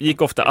där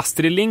gick ofta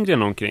Astrid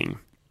Lindgren omkring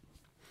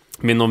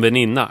med någon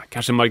väninna,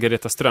 kanske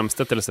Margareta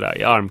Strömstedt eller sådär,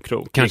 i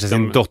armkrok. Kanske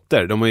sin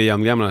dotter, de var ju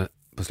jämngamla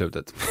på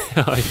slutet.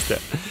 Ja, just det.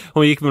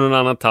 Hon gick med någon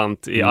annan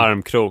tant i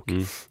armkrok.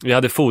 Vi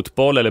hade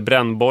fotboll eller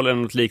brännboll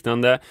eller något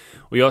liknande.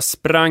 Och jag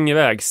sprang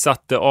iväg,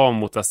 satte av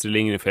mot Astrid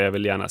Lindgren för jag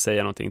vill gärna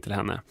säga någonting till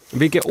henne.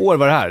 Vilka år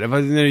var det här? Det var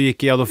när du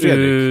gick i Adolf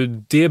Fredrik?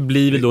 Det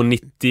blir väl då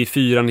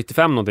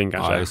 94-95 någonting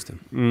kanske. Ja, just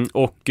det.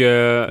 Och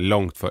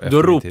långt för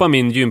då ropar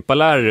min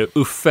gympalärare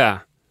Uffe: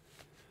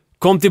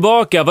 kom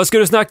tillbaka, vad ska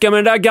du snacka med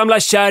den där gamla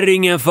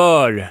kärringen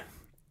för?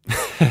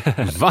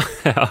 Va?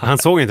 Han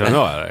såg inte den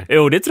då, eller?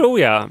 Jo, det tror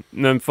jag.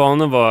 Men för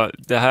honom var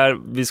det här,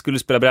 vi skulle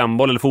spela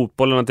brännboll eller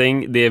fotboll eller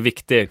någonting, det är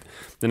viktigt.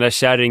 Den där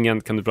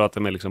kärringen kan du prata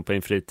med liksom på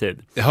din fritid.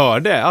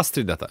 Hörde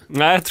Astrid detta?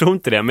 Nej, jag tror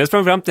inte det. Men jag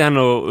sprang fram till henne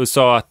och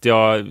sa att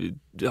jag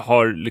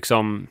har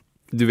liksom...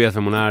 Du vet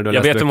vem hon är, du har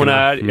jag läst vet vem hon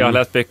böckerna. är, jag har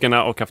läst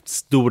böckerna och haft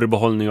stor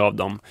behållning av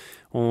dem.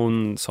 Och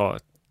hon sa,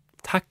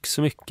 tack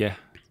så mycket.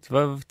 Det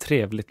var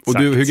trevligt Och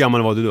sagt. du, hur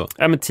gammal var du då?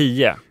 Ja, men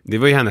 10. Det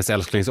var ju hennes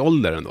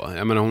älsklingsålder ändå.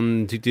 Jag menar,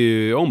 hon tyckte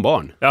ju om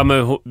barn. Ja,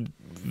 men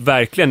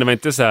verkligen, det var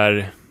inte så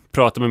här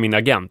prata med min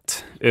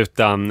agent,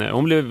 utan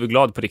hon blev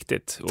glad på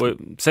riktigt. Och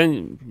sen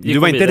gick Du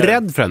var hon inte vidare.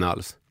 rädd för henne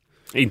alls?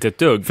 Inte ett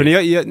dugg. För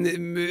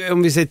när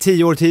om vi säger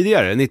 10 år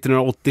tidigare,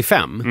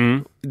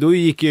 1985, då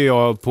gick ju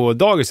jag på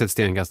dagis ett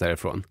stenkast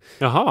därifrån.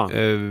 Jaha,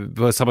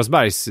 På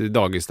Sabbatsbergs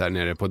dagis där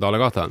nere på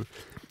Dalagatan.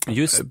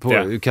 just På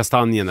det.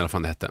 Kastanjen eller vad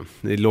fan det hette.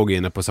 Det låg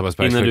inne på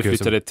Sabbatsbergs Innan du sjukhus.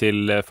 flyttade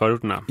till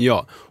förorterna.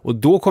 Ja, och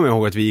då kommer jag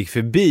ihåg att vi gick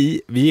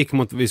förbi,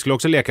 vi skulle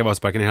också leka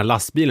Vasaparken i den här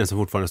lastbilen som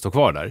fortfarande står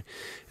kvar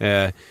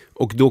där.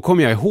 Och då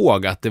kommer jag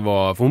ihåg att det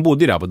var, för hon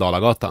bodde ju där på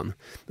Dalagatan,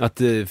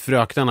 att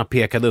fröknarna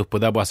pekade upp och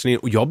där bara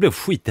och jag blev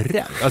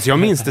skiträdd. Alltså jag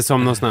minns det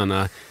som någon sån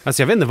här,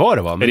 alltså jag vet inte vad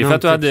det var. Men Är det för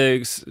att du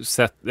typ- hade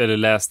sett eller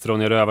läst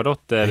Ronja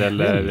Rövardotter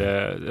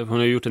eller hon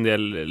har gjort en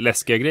del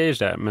läskiga grejer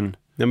där, men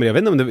Nej, men jag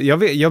vet inte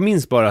om jag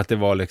minns bara att det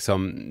var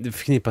liksom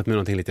förknippat med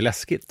någonting lite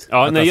läskigt.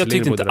 Ja, att nej, jag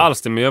tyckte inte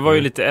alls det, men jag var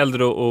ju lite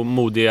äldre och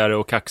modigare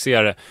och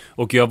kaxigare.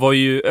 Och jag var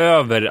ju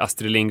över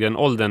Astrid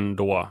Lindgren-åldern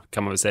då,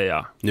 kan man väl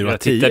säga. Jag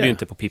tittade ju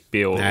inte på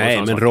Pippi och nej,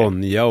 men saker.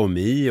 Ronja och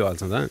Mi och allt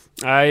sånt där.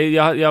 Nej,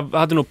 jag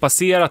hade nog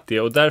passerat det,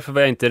 och därför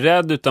var jag inte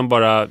rädd, utan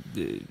bara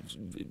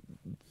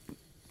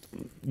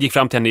gick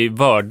fram till henne i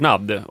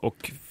vördnad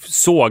och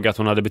såg att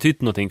hon hade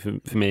betytt någonting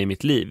för mig i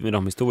mitt liv med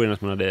de historierna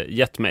som hon hade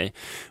gett mig.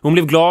 Hon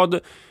blev glad,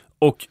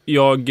 och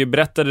jag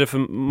berättade det för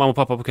mamma och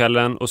pappa på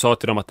kvällen och sa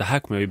till dem att det här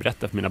kommer jag ju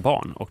berätta för mina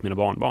barn och mina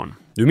barnbarn.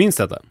 Du minns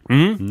detta?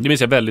 Det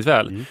minns jag väldigt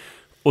väl.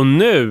 Och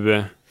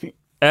nu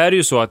är det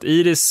ju så att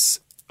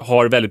Iris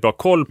har väldigt bra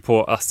koll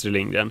på Astrid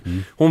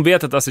Lindgren. Hon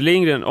vet att Astrid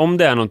Lindgren, om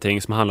det är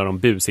någonting som handlar om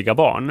busiga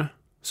barn,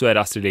 så är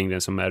det Astrid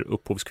Lindgren som är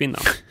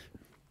upphovskvinnan.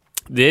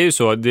 Det är ju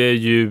så, det är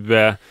ju...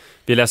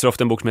 Vi läser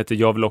ofta en bok som heter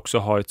Jag vill också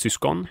ha ett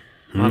syskon.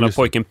 Han har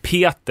pojken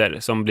Peter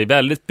som blir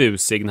väldigt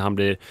busig när han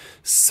blir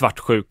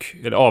svartsjuk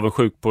eller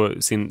avundsjuk på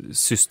sin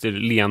syster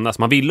Lena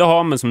som han ville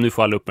ha, men som nu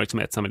får all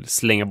uppmärksamhet så han vill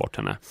slänga bort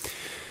henne.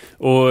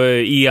 Och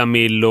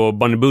Emil och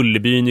Barn i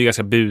Bullerbyn är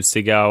ganska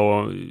busiga,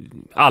 och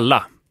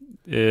alla.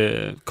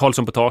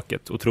 Karlsson på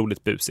taket,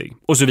 otroligt busig.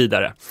 Och så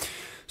vidare.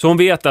 Så hon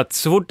vet att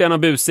så fort den är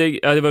busig,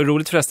 det var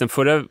roligt förresten,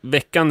 förra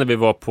veckan när vi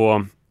var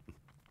på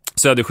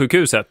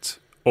Södersjukhuset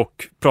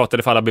och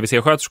pratade för alla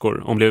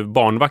BVC-sköterskor. Hon blev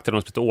barnvaktare,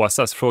 hon som heter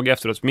Åsa. Så frågade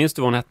efteråt, minns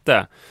du vad hon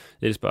hette?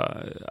 Iris bara,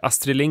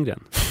 Astrid Lindgren.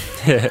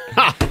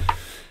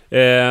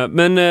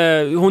 Men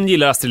hon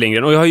gillar Astrid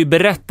Lindgren. Och jag har ju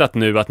berättat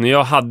nu att när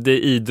jag hade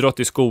idrott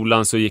i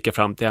skolan så gick jag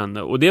fram till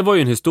henne. Och det var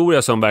ju en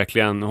historia som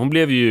verkligen, hon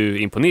blev ju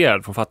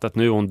imponerad. Hon fattade att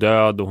nu är hon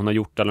död och hon har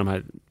gjort alla de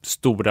här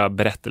stora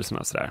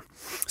berättelserna.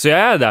 Så jag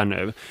är där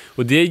nu.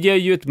 Och det ger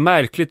ju ett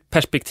märkligt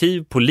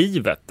perspektiv på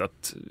livet.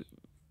 Att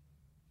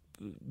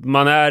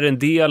man är en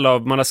del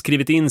av, man har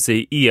skrivit in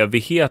sig i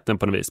evigheten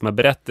på något vis. Man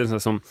berättelser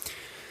som,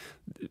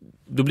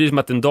 då blir det som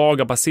att en dag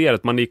har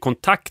passerat. Man är i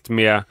kontakt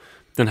med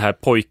den här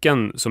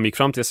pojken som gick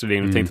fram till Astrid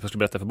Lindgren och tänkte att man skulle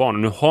berätta för barn.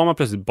 Och nu har man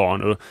plötsligt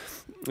barn. Och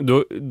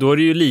då är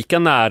det ju lika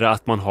nära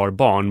att man har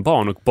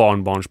barnbarn och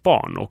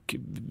barnbarnsbarn. Och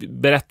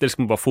berättelser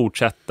kommer bara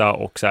fortsätta,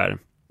 och så här,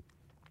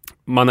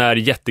 man är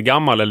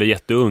jättegammal eller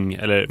jätteung,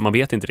 eller man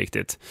vet inte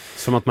riktigt.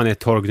 Som att man är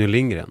Torgny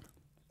Lindgren.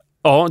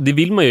 Ja, det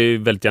vill man ju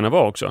väldigt gärna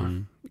vara också,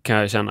 kan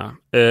jag känna.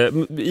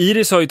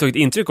 Iris har ju tagit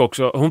intryck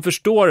också. Hon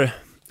förstår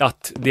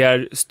att det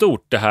är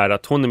stort det här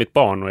att hon är mitt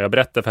barn, och jag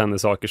berättar för henne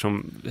saker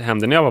som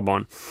hände när jag var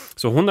barn.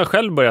 Så hon har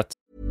själv börjat...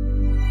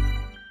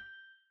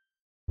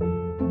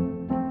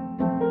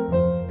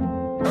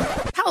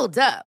 Hold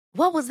up.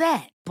 What was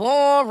that?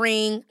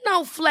 Boring.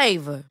 No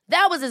flavor.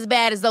 That was as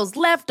bad as those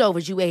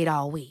leftovers you ate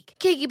all week.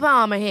 Keke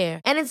Palmer here,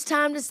 and it's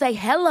time to say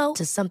hello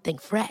to something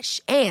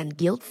fresh and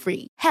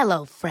guilt-free.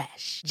 Hello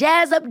Fresh.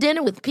 Jazz up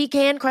dinner with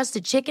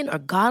pecan-crusted chicken or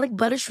garlic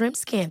butter shrimp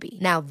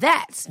scampi. Now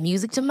that's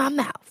music to my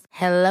mouth.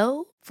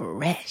 Hello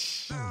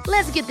Fresh.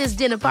 Let's get this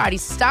dinner party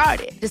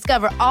started.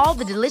 Discover all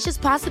the delicious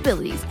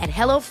possibilities at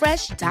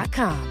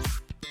hellofresh.com.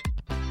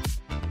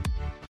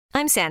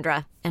 I'm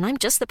Sandra, and I'm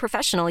just the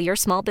professional your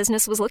small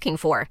business was looking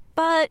for.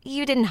 But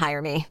you didn't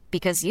hire me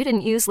because you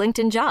didn't use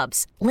LinkedIn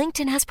Jobs.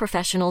 LinkedIn has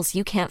professionals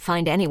you can't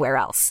find anywhere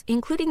else,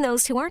 including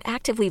those who aren't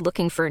actively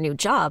looking for a new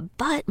job,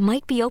 but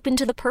might be open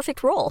to the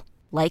perfect role,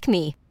 like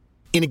me.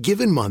 In a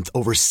given month,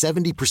 over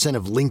 70%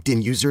 of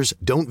LinkedIn users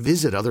don't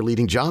visit other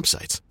leading job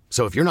sites.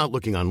 So if you're not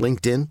looking on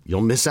LinkedIn,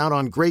 you'll miss out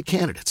on great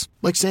candidates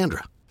like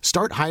Sandra.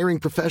 Start hiring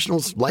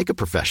professionals like a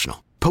professional.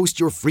 Post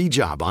your free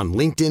job on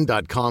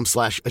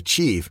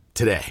linkedin.com/achieve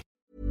today.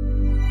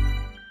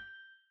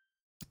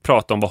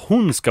 Prata om vad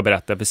hon ska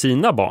berätta för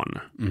sina barn.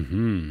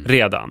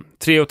 Redan.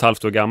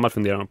 3,5 år gammal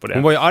funderar hon på det.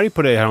 Hon var ju arg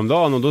på dig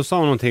häromdagen, och då sa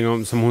hon någonting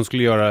om, som hon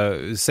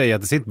skulle säga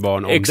till sitt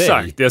barn om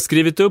Exakt, dig. jag har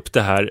skrivit upp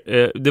det här.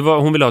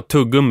 Hon ville ha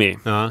tuggummi,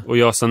 och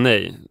jag sa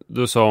nej.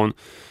 Då sa hon,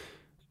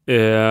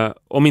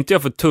 om inte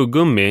jag får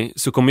tuggummi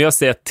så kommer jag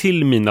säga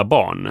till mina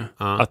barn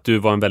att du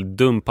var en väldigt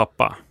dum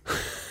pappa.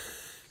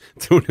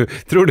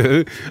 Tror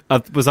du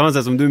att på samma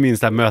sätt som du minns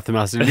det här mötet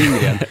med Astrid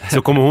Lindgren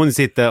så kommer hon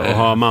sitta och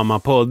ha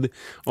mamma-podd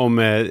om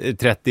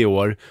 30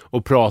 år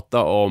och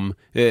prata om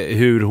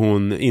hur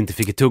hon inte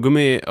fick ett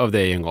tuggummi av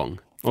dig en gång?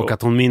 Och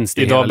att hon minns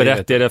det. Idag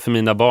berättade jag det för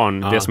mina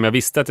barn. Det som jag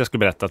visste att jag skulle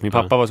berätta. Att min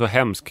pappa var så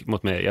hemsk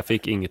mot mig. Jag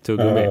fick inget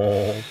tuggummi.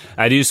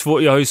 Nej, det är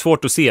ju jag har ju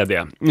svårt att se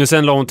det. Och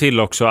sen la hon till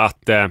också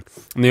att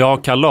när jag har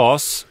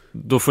kalas,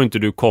 då får inte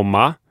du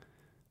komma.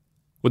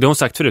 Och det har hon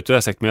sagt förut. Och jag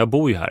har sagt, men jag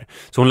bor ju här.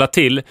 Så hon la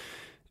till,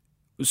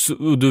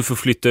 och du får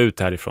flytta ut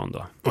härifrån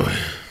då.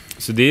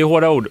 Så det är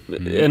hårda ord.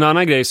 En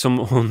annan grej som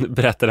hon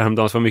berättade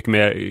häromdagen som var mycket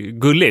mer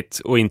gulligt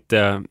och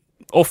inte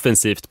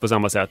offensivt på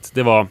samma sätt.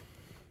 Det var,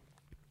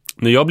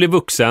 när jag blir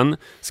vuxen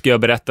ska jag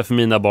berätta för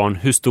mina barn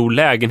hur stor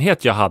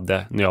lägenhet jag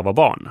hade när jag var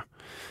barn.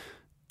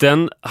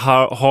 Den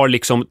har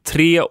liksom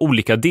 3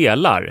 olika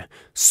delar.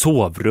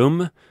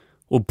 Sovrum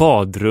och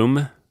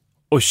badrum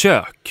och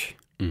kök.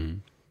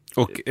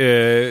 Och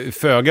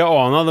föga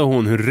anade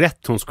hon hur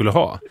rätt hon skulle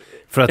ha.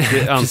 För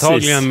att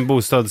antagligen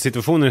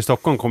bostadssituationen i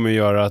Stockholm kommer att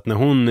göra att när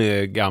hon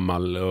är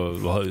gammal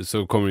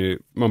så kommer ju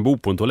man bo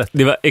på en toalett.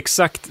 Det var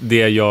exakt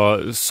det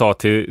jag sa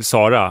till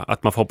Sara,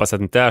 att man får hoppas att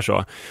det inte är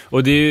så.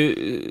 Och det är ju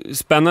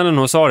spännande när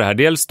hon sa det här.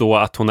 Dels då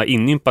att hon har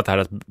inympat här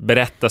att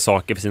berätta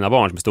saker för sina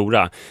barn som är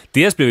stora.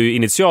 Dels blev jag ju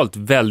initialt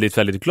väldigt,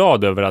 väldigt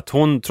glad över att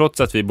hon,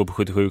 trots att vi bor på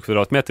 77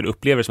 kvadratmeter,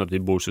 upplever det som att vi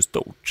bor så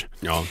stort.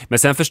 Ja. Men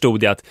sen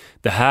förstod jag att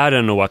det här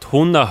är nog att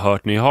hon har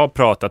hört när jag har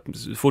pratat,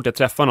 fort jag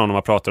träffar någon och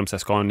man pratar om så här,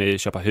 ska ni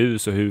köpa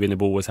hus och hur vill ni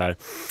bo och så här,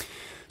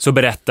 så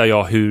berättar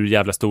jag hur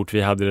jävla stort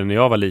vi hade det när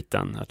jag var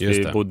liten. Att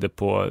vi bodde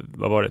på,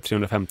 vad var det,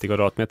 350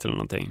 kvadratmeter eller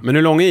någonting. Men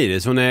hur lång är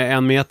Iris? Hon är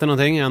 1 meter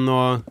någonting?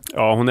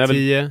 Ja, hon är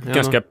 10, väl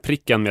ganska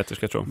prick 1 meter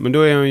ska jag tro. Men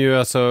då är hon ju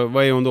alltså,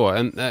 vad är hon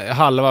då?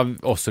 Halva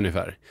oss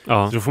ungefär.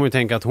 Ja. Så då får man ju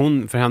tänka att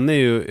hon, för henne är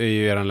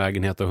ju er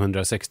lägenhet av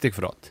 160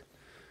 kvadrat.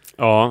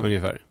 Ja,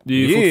 ungefär. Det är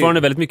ju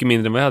fortfarande väldigt mycket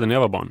mindre än vad jag hade när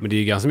jag var barn. Men det är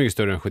ju ganska mycket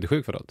större än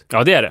 77 kvadrat.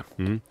 Ja, det är det.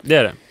 Det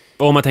är det.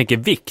 Och om man tänker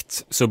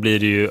vikt så blir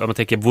det ju, om man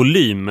tänker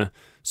volym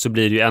så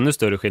blir det ju ännu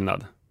större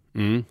skillnad.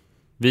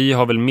 Vi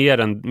har väl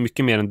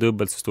mycket mer än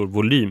dubbelt så stor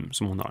volym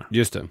som hon har.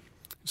 Just det.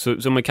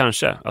 Så man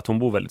kanske att hon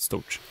bor väldigt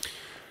stort.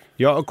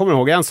 Jag kommer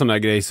ihåg en sån där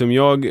grej som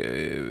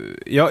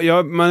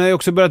man har ju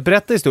också börjat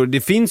berätta historier.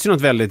 Det finns ju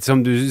något väldigt,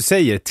 som du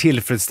säger,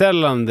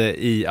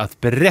 tillfredsställande i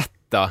att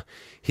berätta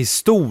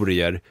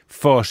historier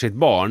för sitt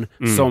barn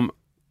som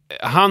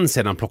han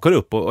sedan plockar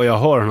upp och jag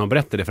hör honom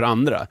berätta det för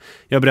andra.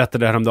 Jag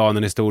berättade häromdagen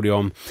en historia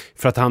om,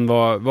 för att han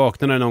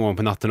vaknade någon gång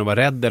på natten och var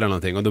rädd eller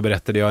någonting, och då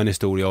berättade jag en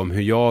historia om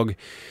hur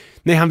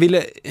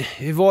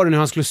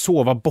han skulle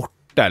sova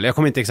borta, eller jag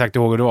kommer inte exakt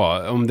ihåg hur det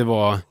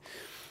var,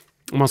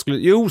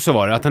 så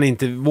var det att han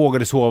inte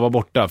vågade sova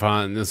borta för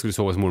han skulle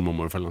sova hos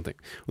mormor eller någonting.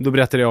 Och då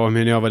berättade jag om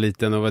hur när jag var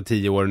liten och var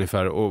 10 år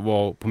ungefär och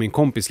var på min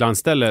kompis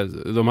landställe.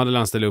 De hade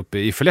landställe uppe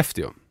i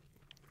Skellefteå.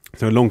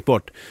 Så långt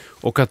bort.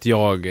 Och att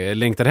jag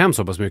längtade hem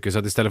så pass mycket så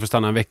att istället för att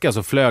stanna en vecka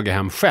så flög jag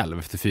hem själv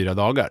efter 4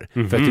 dagar.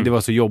 För att det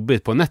var så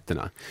jobbigt på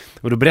nätterna.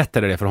 Och då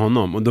berättade jag det för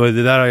honom. Och då,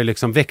 det där har ju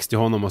liksom växt i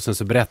honom och sen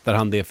så berättar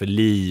han det för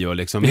Li och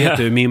liksom, vet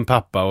du, min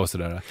pappa och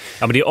sådär.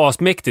 Ja, men det är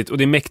asmäktigt. Och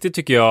det är mäktigt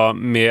tycker jag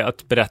med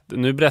att berätta.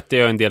 Nu berättar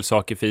jag en del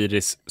saker för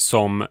Iris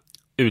som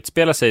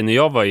utspelar sig när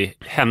jag var i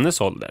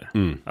hennes ålder.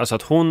 Alltså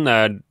att hon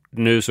är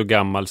nu så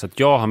gammal så att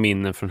jag har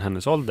minnen från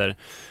hennes ålder.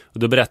 Och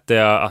då berättar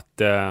jag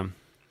att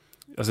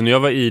alltså när jag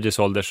var i Iris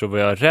ålder så var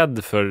jag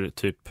rädd för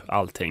typ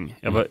allting.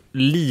 Jag var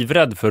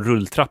livrädd för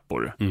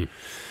rulltrappor.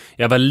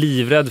 Jag var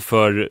livrädd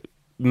för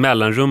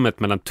mellanrummet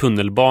mellan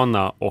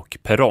tunnelbana och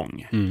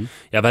perrong.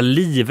 Jag var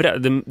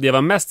livrädd. Det jag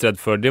var mest rädd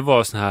för, det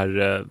var såna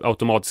här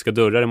automatiska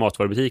dörrar i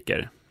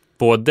matvarubutiker.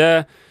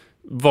 Både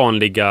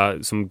vanliga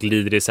som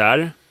glider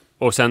isär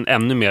och sen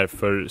ännu mer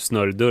för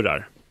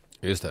snurrdörrar.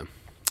 Just det.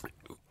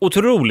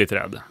 Otroligt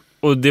rädd.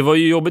 Och det var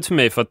ju jobbigt för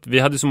mig för att vi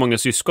hade så många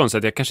syskon så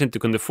att jag kanske inte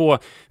kunde få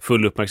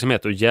full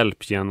uppmärksamhet och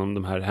hjälp genom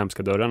de här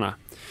hemska dörrarna.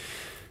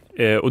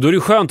 Och då är det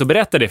skönt att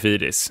berätta det för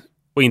Iris.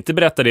 Och inte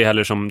berätta det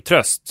heller som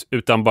tröst,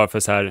 utan bara för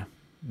så här,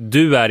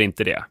 du är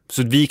inte det.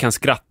 Så vi kan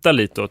skratta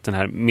lite åt den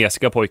här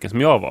mesiga pojken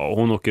som jag var. Och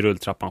hon åker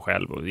rulltrappan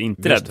själv och är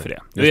inte rädd för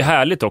det. Det är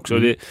härligt också.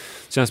 Och det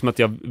känns som att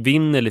jag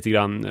vinner lite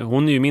grann.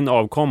 Hon är ju min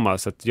avkomma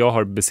så att jag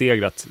har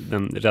besegrat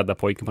den rädda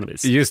pojken på något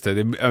vis. Just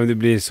det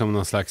blir som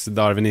någon slags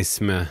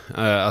darwinism.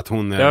 Att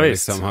hon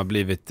liksom har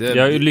blivit...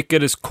 Jag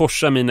lyckades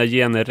korsa mina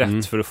gener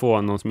rätt för att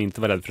få någon som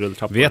inte var rädd för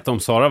rulltrappan. Vet om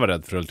Sara var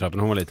rädd för rulltrappan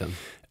när hon var liten?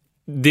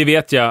 Det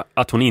vet jag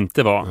att hon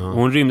inte var.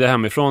 Hon rymde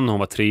hemifrån när hon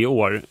var 3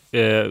 år.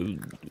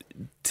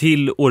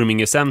 Till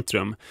Orminge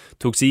centrum.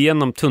 Tog sig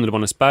igenom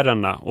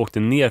tunnelbanespärrarna och åkte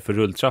ner för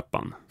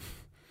rulltrappan.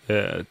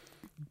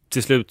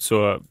 Till slut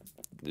så...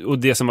 Och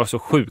det som var så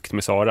sjukt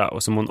med Sara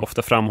och som hon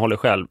ofta framhåller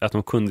själv, att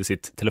hon kunde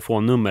sitt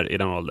telefonnummer i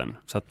den åldern.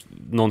 Så att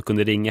någon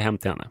kunde ringa hem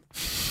till henne.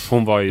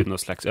 Hon var ju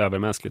något slags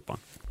övermänskligt barn.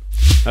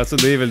 Alltså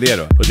det är väl det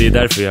då? Och det är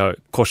därför jag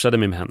korsade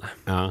mig med henne.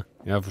 Ja,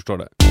 jag förstår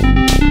det.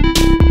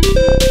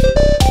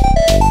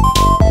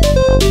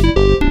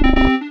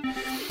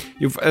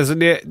 Jo, alltså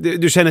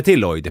du känner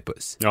till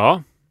Oidipus?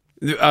 Ja.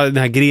 Den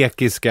här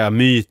grekiska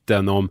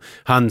myten om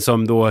han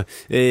som då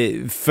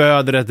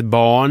föder ett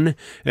barn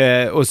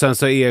och sen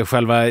så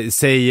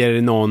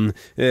säger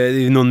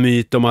någon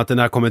myt om att den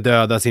här kommer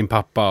döda sin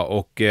pappa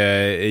och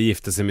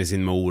gifta sig med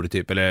sin mor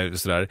typ eller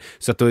sådär.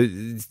 Så att då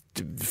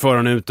för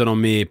han ut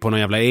honom på någon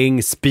jävla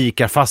äng,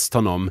 spikar fast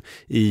honom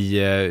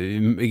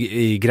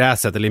i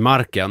gräset eller i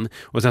marken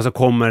och sen så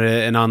kommer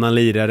en annan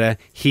lirare,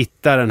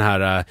 hittar den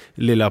här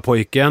lilla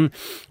pojken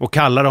och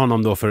kallar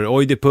honom då för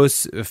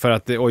Oidipus, för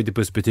att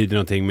Oidipus betyder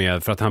någonting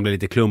med, för att han blir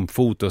lite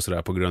klumpfot och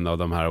sådär på grund av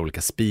de här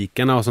olika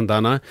spikarna och sånt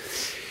där.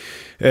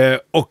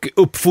 Och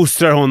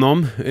uppfostrar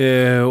honom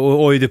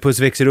och Oidipus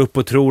växer upp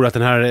och tror att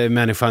den här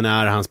människan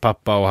är hans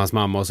pappa och hans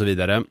mamma och så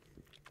vidare.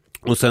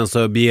 Och sen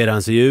så beger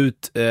han sig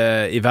ut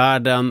i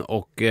världen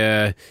och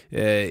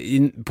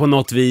på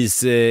något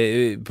vis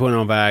på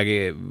någon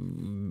väg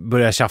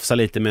börjar tjafsa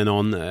lite med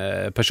någon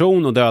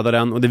person och döda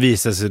den. Och det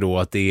visar sig då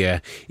att det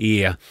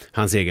är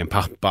hans egen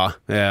pappa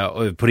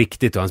på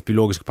riktigt, och hans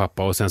biologiska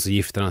pappa. Och sen så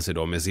gifter han sig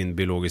då med sin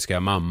biologiska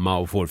mamma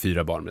och får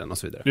 4 barn med den och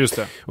så vidare. Just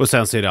det. Och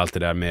sen så är det allt det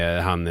där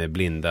med han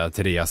blinda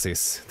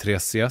Teresias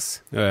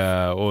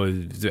och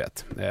du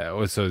vet,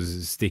 och så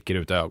sticker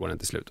ut ögonen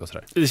till slut och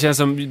sådär. Det känns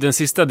som den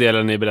sista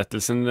delen i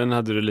berättelsen, den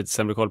hade du lite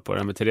sämre koll på, det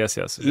här med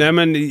Teresias. Nej,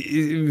 men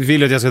vill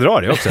du att jag ska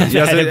dra det också? Alltså,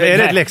 är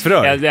det ett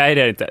läxförhör? Nej, det är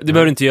det inte. Det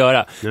behöver du inte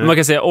göra. Men man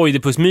kan säga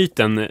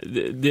Oidipus-myten,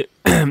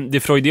 det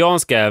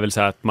freudianska är väl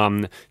så här att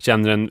man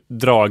känner en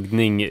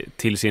dragning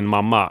till sin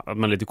mamma, att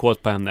man är lite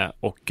kåt på henne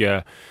och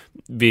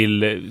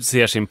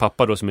ser sin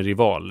pappa då som en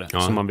rival,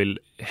 som man vill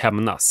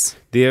hämnas.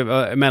 Det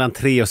är mellan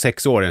 3 och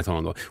 6 år enligt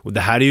honom då. Och det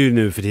här är ju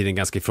nu för tiden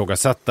ganska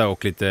ifrågasatta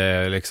och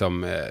lite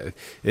liksom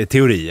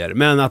teorier.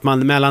 Men att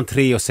man mellan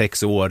 3 och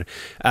 6 år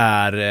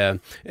är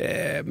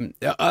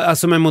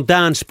alltså med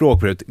modern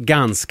språkbruk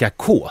ganska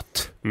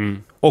kåt.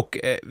 Och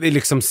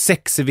liksom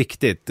sex är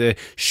viktigt,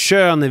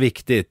 kön är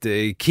viktigt,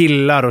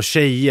 killar och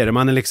tjejer,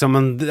 man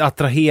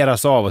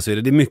attraheras av och så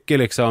vidare. Det är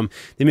mycket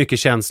det är mycket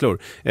känslor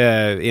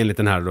enligt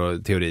den här då,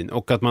 teorin.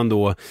 Och att man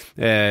då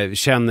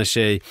känner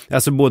sig,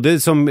 alltså både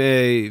som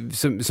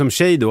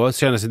tjej då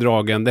känner sig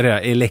dragen, det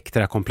där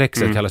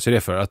Elektra-komplexet kallas ju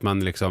det för, att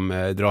man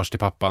dras till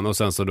pappan, och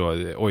sen så då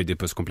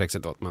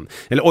Oidipus-komplexet då,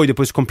 eller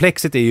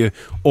Oidipus-komplexet är ju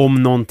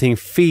om någonting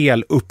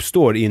fel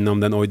uppstår inom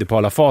den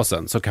oidipala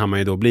fasen, så kan man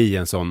ju då bli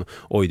en sån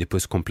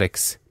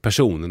Oidipus-komplex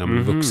person när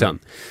man blir vuxen.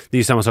 Det är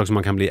ju samma sak som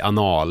man kan bli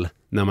anal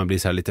när man blir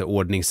så här lite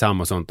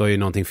ordningsam och sånt. Då är ju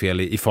någonting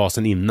fel i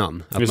fasen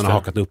innan. Att man har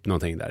hakat upp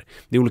någonting där.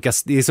 Det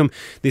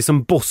är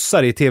som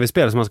bossar i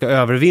tv-spel som man ska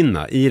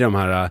övervinna i de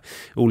här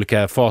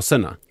olika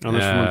faserna.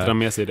 Annars får man ta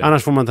med sig det.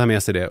 Annars får man ta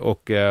med sig det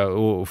och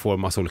få en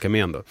massa olika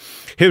men då.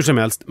 Hur som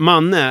helst,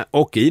 Manne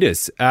och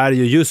Iris är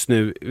ju just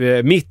nu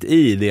mitt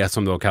i det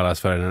som då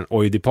kallas för den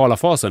oidipala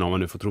fasen, om man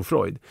nu får tro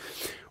Freud.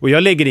 Och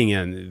jag lägger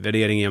ingen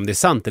värdering i om det är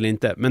sant eller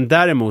inte. Men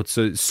däremot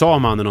så sa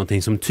mannen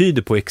någonting som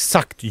tyder på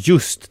exakt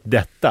just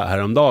detta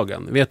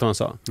häromdagen. Vet du vad han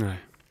sa? Nej.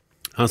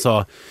 Han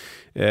sa,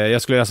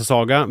 jag skulle läsa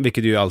saga,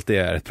 vilket ju alltid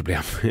är ett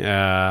problem.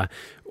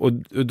 Och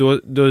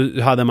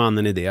då hade mannen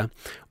en idé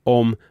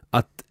om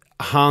att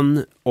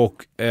han och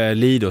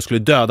Lido skulle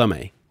döda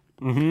mig.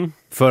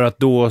 För att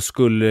då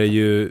skulle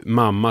ju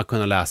mamma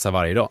kunna läsa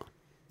varje dag.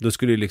 Då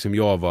skulle ju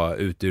jag vara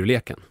ute ur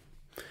leken.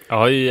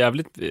 Ja,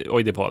 jävligt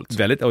oidipalt.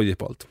 Väldigt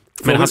oidipalt.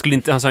 Men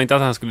han sa inte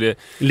att han skulle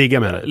ligga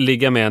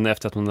med henne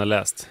efter att hon har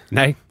läst.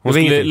 Nej. Hon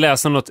skulle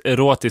läsa något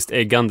erotiskt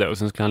äggande och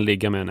sen skulle han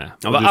ligga med henne.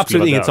 Det var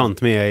absolut inget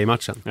sånt med i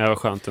matchen. Ja, det var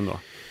skönt ändå.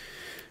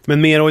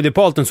 Men mer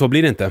oidipalt än så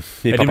blir det inte.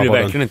 Nej, det blir det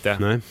verkligen inte.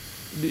 Nej.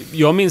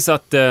 Jag minns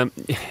att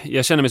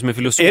jag känner mig som en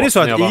filosof. Är det så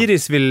att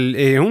Iris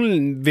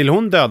vill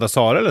hon döda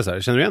Sara eller så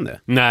här? Känner du igen det?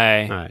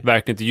 Nej,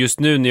 verkligen inte. Just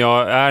nu när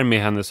jag är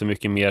med henne så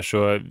mycket mer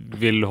så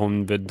vill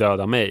hon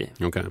döda mig.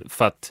 Okay.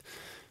 För att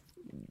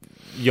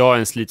jag är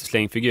en slit- och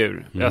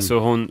slängfigur. Alltså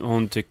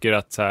hon tycker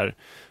att så här,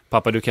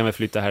 pappa, du kan väl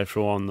flytta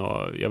härifrån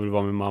och jag vill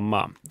vara med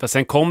mamma. Fast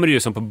sen kommer det ju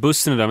som på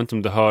bussen, jag vet inte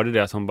om du hörde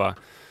det, att hon bara,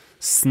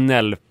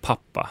 snäll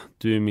pappa,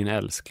 du är min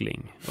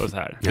älskling. Och så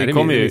här. Ja, det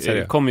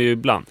kommer ju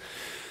ibland.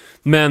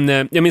 Men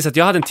jag minns att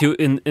jag hade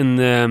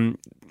en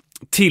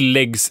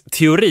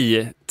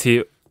tilläggsteori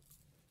till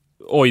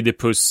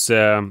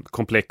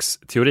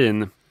Oidipus-komplexteorin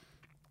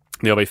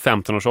när jag var i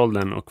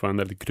 15-årsåldern och var en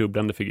väldigt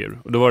grubblande figur.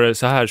 Och då var det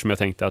så här som jag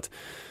tänkte att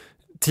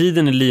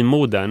tiden i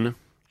livmodern,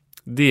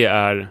 det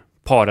är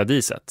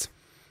paradiset.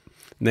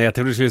 Nej, jag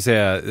trodde du skulle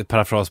säga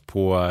parafras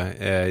på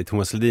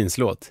Thomas Ledins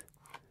låt.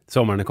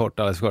 Sommaren är kort,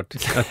 alldeles för kort.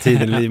 Att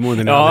tiden i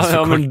livmodern är alldeles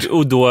för kort. Men,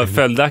 och då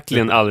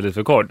följaktligen alldeles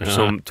för kort,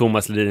 som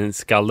Thomas Ledin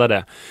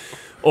skaldade.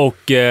 Och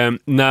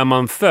när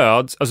man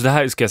föds, alltså det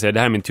här ska jag säga, det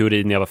här är min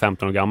teori när jag var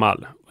 15 år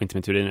gammal, och inte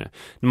min teori nu.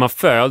 När man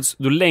föds,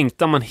 då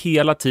längtar man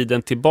hela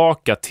tiden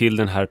tillbaka till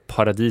den här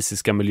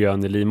paradisiska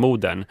miljön i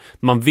livmodern.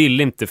 Man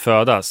vill inte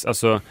födas,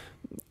 alltså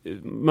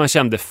man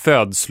kände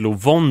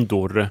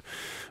födslovåndor.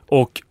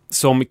 Och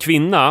som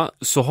kvinna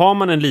så har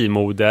man en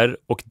livmoder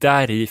och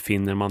där i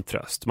finner man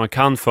tröst. Man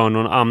kan för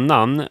någon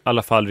annan, i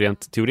alla fall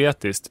rent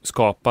teoretiskt,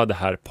 skapa det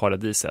här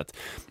paradiset.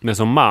 Men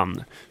som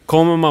man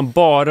kommer man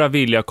bara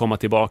vilja komma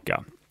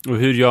tillbaka. Och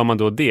hur gör man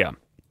då det?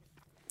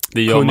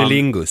 Det gör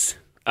Kunilingus.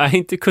 Nej,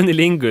 inte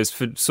kunilingus,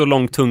 för så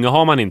lång tunga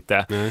har man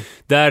inte.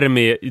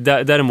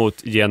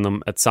 Däremot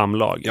genom ett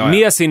samlag. Ja.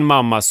 Med sin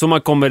mamma, så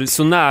man kommer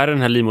så nära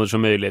den här livmodern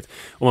som möjligt.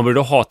 Och man börjar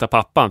då hata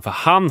pappan, för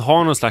han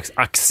har någon slags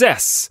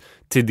access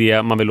till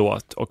det man vill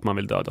åt och man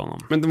vill döda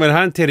honom. Men var det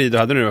här en teori du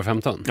hade när du var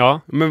 15?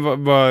 Ja. Men vad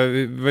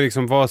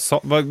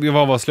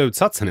var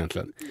slutsatsen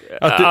egentligen?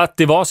 Att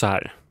det var så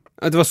här.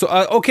 Att det var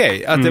så,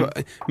 okej.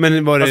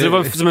 Men var det... Alltså det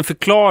var som en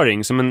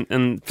förklaring, som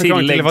en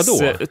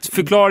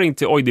förklaring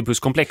till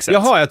Oidipus-komplexet.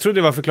 Jaha, jag trodde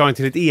det var förklaring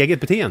till ett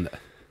eget beteende.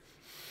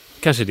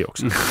 Kanske det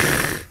också.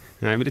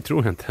 Nej, men det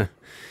tror jag inte.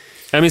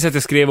 Jag minns att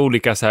jag skrev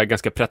olika så här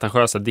ganska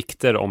pretentiösa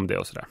dikter om det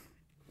och sådär.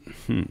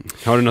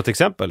 Har du något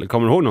exempel?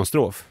 Kommer du ihåg någon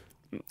strof?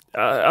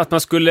 Att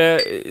man skulle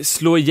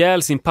slå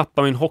ihjäl sin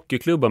pappa med en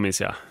hockeyklubba,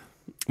 minns jag.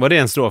 Var det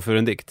en strof för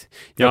en dikt?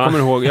 Jag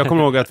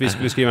kommer ihåg att vi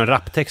skulle skriva en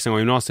raptext en gång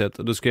i gymnasiet,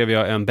 och då skrev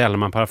jag en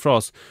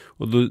Bellman-parafras,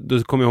 och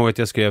då kommer jag ihåg att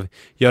jag skrev: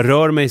 jag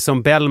rör mig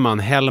som Bellman,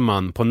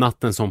 Hellman, på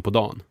natten som på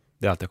dagen.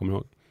 Det är allt jag kommer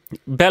ihåg.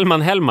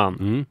 Bellman,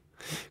 Hellman.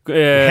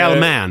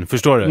 Hellman,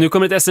 förstår du? Nu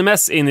kommer ett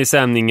sms in i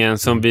sändningen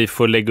som vi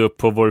får lägga upp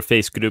på vår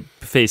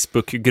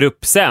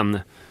Facebookgrupp sen.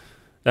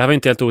 Det här var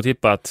inte helt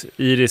otippat.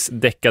 Iris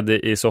däckade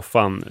i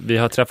soffan. Vi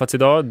har träffats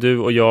idag, du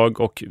och jag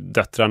och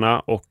döttrarna,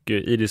 och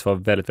Iris var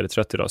väldigt, väldigt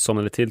trött idag.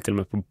 Somnade till och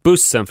med på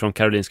bussen från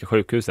Karolinska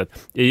sjukhuset.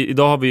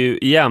 Idag har vi ju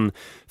igen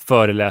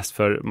föreläst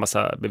för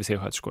massa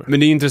BVC-sköterskor. Men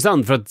det är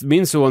intressant, för att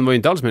min son var ju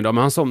inte alls med idag,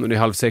 men han somnade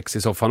 5:30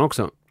 i soffan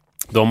också.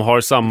 De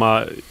har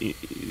samma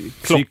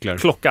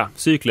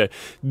cykler.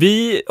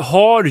 Vi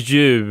har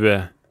ju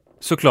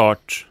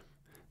såklart,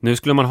 nu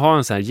skulle man ha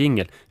en sån här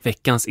jingle: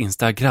 veckans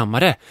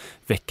instagrammare.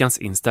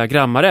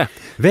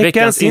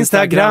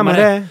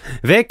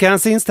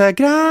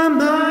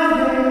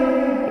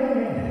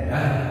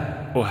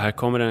 Och här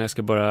kommer den, jag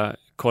ska bara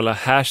kolla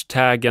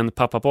hashtaggen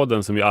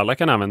pappapodden, som ju alla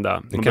kan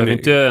använda. Man behöver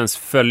inte ens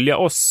följa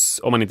oss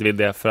om man inte vill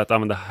det, för att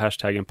använda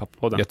hashtaggen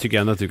pappapodden. Jag tycker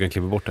ändå att du kan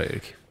klippa bort det,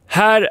 Erik.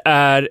 Här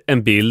är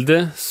en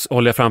bild,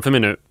 håller jag framför mig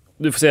nu.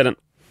 Du får se den.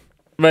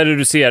 Vad är det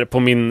du ser på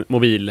min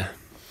mobil?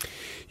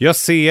 Jag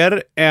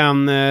ser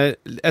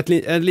ett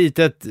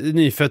litet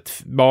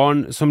nyfött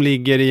barn som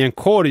ligger i en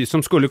korg,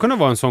 som skulle kunna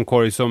vara en sån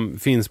korg som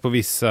finns på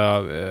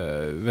vissa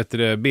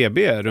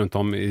BB runt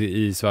om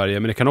i Sverige.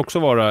 Men det kan också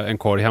vara en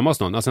korg hemma hos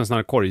någon. Alltså en sån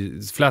här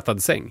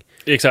korgflätad säng.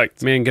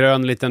 Exakt. Med en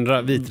grön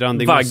liten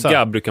vitrandig vagga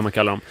mossa. Brukar man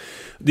kalla dem.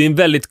 Det är en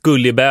väldigt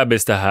gullig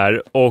bebis det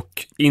här.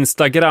 Och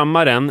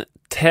instagrammaren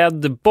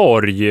Ted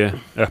Borg,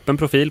 öppen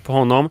profil på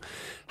honom,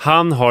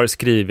 han har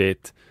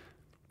skrivit: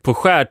 på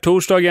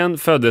skärtorsdagen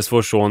föddes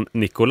vår son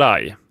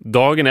Nikolaj.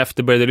 Dagen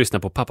efter började jag lyssna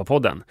på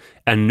pappapodden.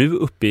 Är nu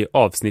uppe i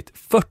avsnitt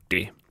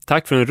 40.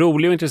 Tack för en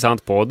rolig och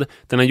intressant podd.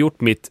 Den har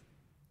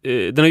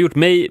gjort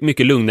mig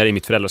mycket lugnare i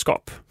mitt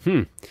föräldraskap.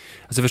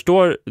 Alltså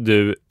förstår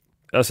du,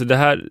 alltså det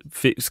här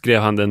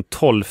skrev han den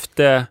 12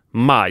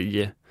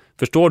 maj.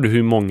 Förstår du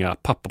hur många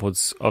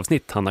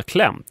pappapoddsavsnitt han har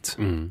klämt?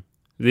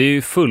 Det är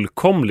ju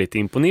fullkomligt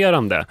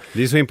imponerande.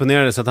 Det är så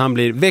imponerande så att han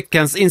blir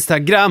veckans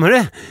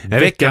Instagrammare.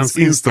 Veckans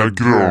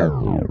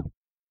Instagram.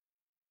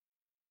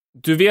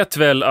 Du vet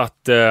väl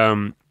att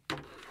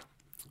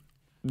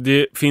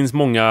det finns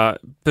många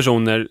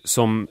personer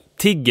som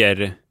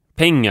tigger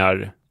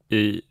pengar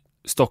i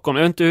Stockholm.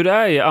 Jag vet inte hur det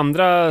är i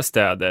andra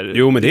städer.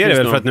 Jo, men det är det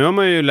väl, för att nu har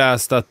man ju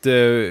läst att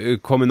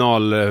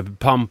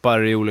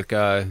kommunalpampar i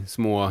olika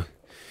små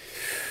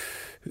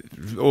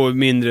och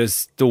mindre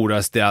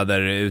stora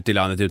städer ute i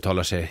landet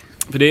uttalar sig.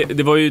 För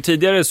det var ju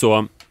tidigare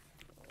så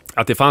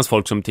att det fanns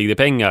folk som tiggde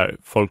pengar.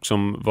 Folk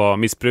som var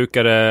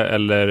missbrukare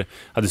eller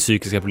hade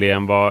psykiska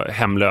problem, var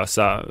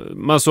hemlösa.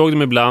 Man såg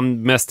dem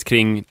ibland mest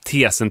kring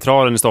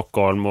T-centralen i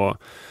Stockholm och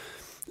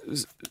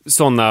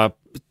sådana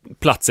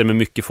platser med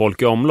mycket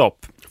folk i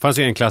omlopp. Det fanns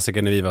ju en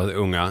klassiker när vi var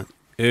unga.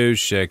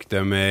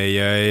 Ursäkta mig,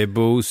 jag är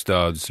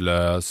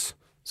bostadslös.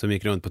 Som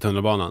gick runt på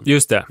tunnelbanan.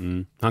 Just det.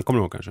 Han kommer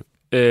ihåg kanske.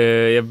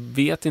 Jag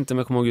vet inte om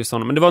jag kommer ihåg just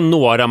honom, men det var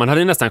några. Man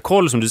hade nästan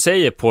koll, som du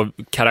säger, på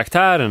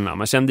karaktärerna.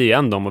 Man kände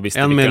igen dem och visste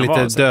en vilka med de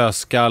var. lite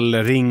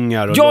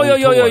dödskallringar och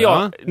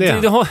ja.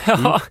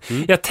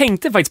 Jag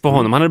tänkte faktiskt på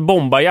honom. Han hade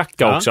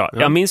bombarjacka också.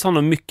 Jag minns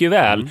honom mycket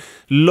väl.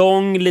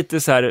 Lång, lite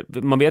så här,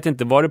 man vet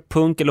inte, var det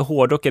punk eller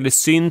hårdrock eller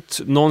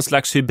synt, någon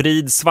slags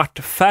hybrid,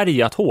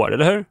 svartfärgat hår,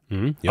 eller hur?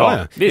 Ja.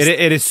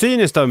 Är det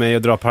cyniskt av mig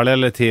att dra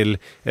paralleller till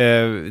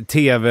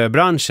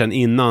tv-branschen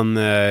innan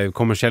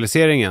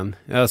kommersialiseringen?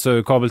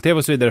 Alltså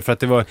kabel-tv och så vidare, för att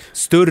det var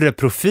större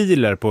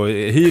profiler på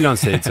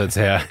Hylands tid, så att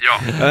säga.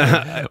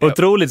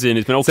 Otroligt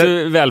cyniskt, men också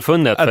så,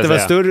 välfunnet. Att det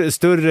var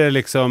större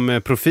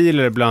liksom,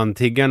 profiler bland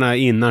tiggarna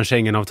innan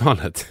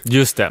Schengen-avtalet.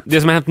 Just det.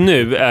 Det som har hänt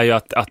nu är ju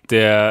att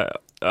det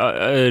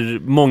är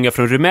många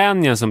från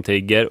Rumänien som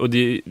tigger, och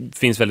det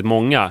finns väldigt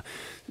många.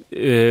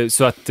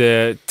 Så att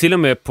till och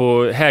med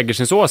på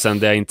Hägerstensåsen,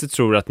 där jag inte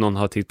tror att någon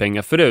har tiggt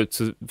pengar förut,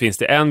 så finns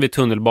det en vid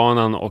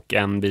tunnelbanan och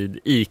en vid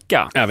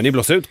ICA. Även i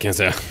Blåsut, kan jag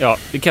säga. Ja,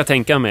 det kan jag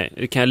tänka mig.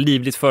 Det kan jag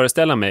livligt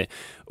föreställa mig.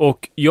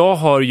 Och jag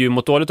har ju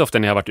mått dåligt ofta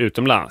när jag har varit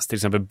utomlands, till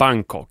exempel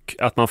Bangkok,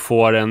 att man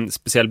får en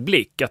speciell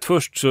blick. Att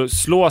först så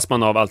slås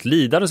man av allt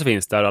lidande som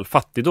finns där, all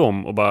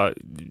fattigdom, och bara,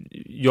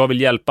 jag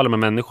vill hjälpa alla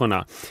de här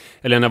människorna.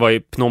 Eller när jag var i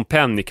Phnom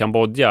Penh i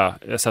Kambodja,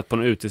 jag satt på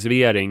en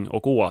uteservering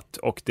och åt,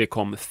 och det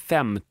kom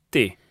 50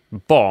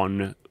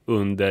 barn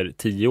under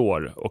 10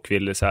 år och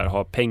ville så här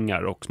ha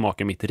pengar och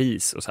smaka mitt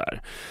ris och så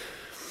här.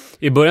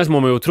 I början så mår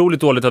man ju otroligt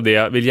dåligt av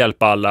det, vill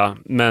hjälpa alla,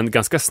 men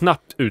ganska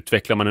snabbt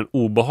utvecklar man en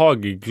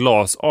obehaglig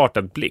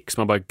glasartad blick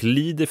som man bara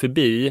glider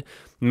förbi,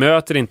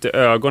 möter inte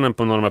ögonen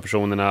på någon av de här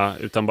personerna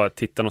utan bara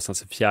tittar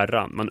någonstans i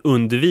fjärran. Man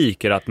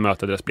undviker att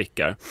möta deras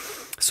blickar.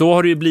 Så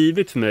har det ju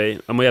blivit för mig,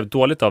 jag mår jävligt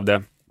dåligt av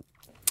det,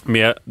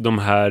 med de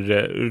här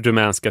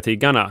rumänska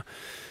tiggarna.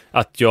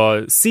 Att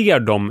jag ser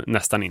dem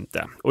nästan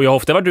inte. Och jag har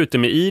ofta varit ute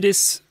med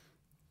Iris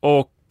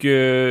och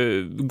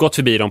gått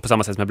förbi dem på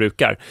samma sätt som jag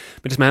brukar.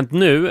 Men det som har hänt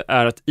nu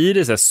är att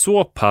Iris är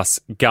så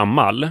pass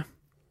gammal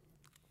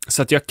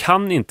så att jag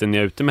kan inte när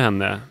jag är ute med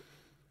henne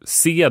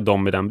se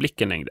dem med den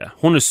blicken längre.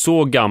 Hon är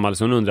så gammal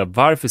så hon undrar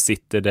varför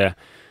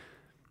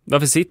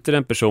sitter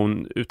en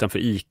person utanför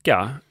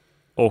ICA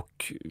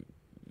och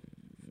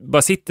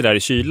bara sitter där i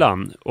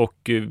kylan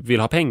och vill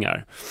ha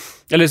pengar.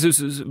 Eller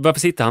varför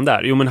sitter han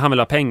där? Jo, men han vill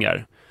ha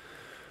pengar.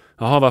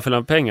 Jaha, varför vill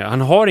han ha pengar?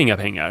 Han har inga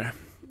pengar.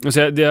 Och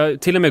så det har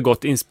till och med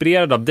gått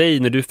inspirerad av dig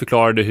när du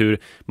förklarade hur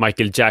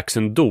Michael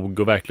Jackson dog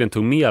och verkligen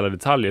tog med alla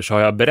detaljer, så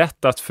har jag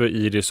berättat för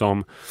Iris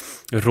om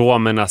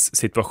romernas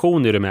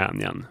situation i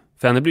Rumänien.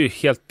 För henne blir ju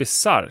helt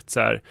bisarrt så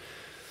här.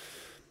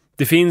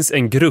 Det finns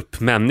en grupp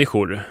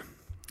människor,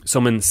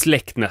 som en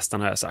släkt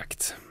nästan har jag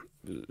sagt,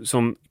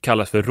 som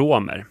kallas för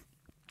romer.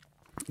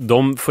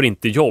 De får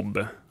inte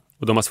jobb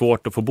och de har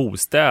svårt att få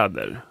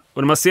bostäder.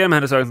 Och när man ser med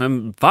henne så här,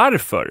 men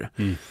varför?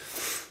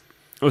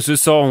 Och så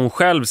sa hon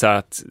själv så här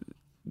att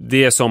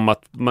det är som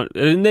att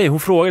hon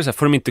frågade så här,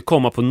 får de inte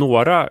komma på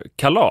några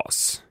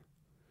kalas?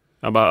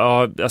 Jag bara,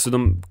 ja, alltså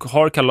de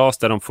har kalas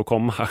där de får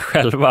komma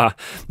själva,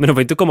 men de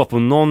får inte komma på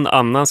någon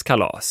annans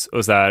kalas.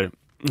 Och så här,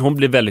 hon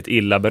blir väldigt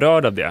illa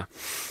berörd av det.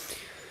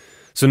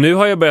 Så nu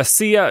har jag börjat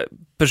se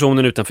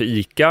personen utanför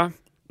ICA.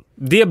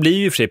 Det blir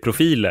ju för sig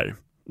profiler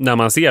när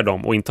man ser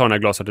dem och inte har den här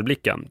glasartade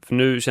blicken. För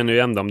nu känner jag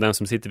igen dem. Den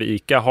som sitter vid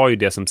ICA har ju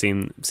det som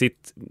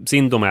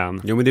sin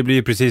domän. Jo, men det blir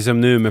ju precis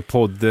som nu med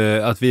podd,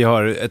 att vi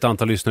har ett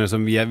antal lyssnare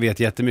som vet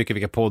jättemycket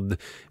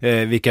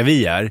vilka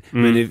vi är.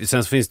 Men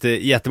sen så finns det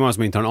jättemånga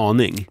som inte har en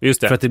aning.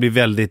 Just det. För att det blir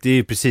väldigt, det är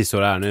ju precis så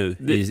det är nu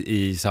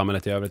i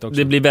samhället i övrigt också.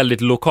 Det blir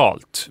väldigt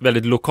lokalt,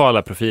 väldigt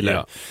lokala profiler.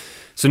 Ja.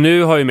 Så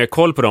nu har jag mer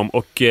koll på dem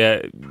och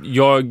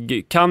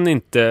jag kan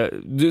inte...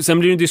 Sen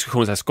blir det en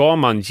diskussion så här, ska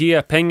man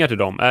ge pengar till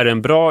dem? Är det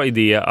en bra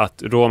idé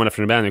att romerna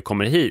från Rumänien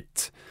kommer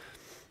hit?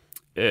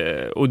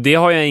 Och det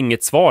har jag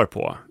inget svar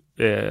på.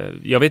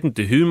 Jag vet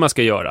inte hur man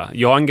ska göra.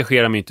 Jag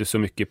engagerar mig inte så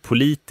mycket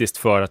politiskt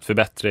för att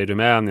förbättra i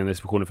Rumänien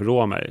diskussioner för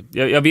romer.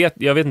 Jag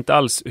vet inte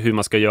alls hur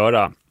man ska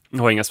göra. Jag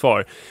har inga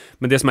svar.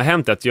 Men det som har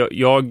hänt är att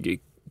jag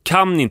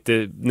kan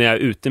inte, när jag är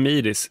ute med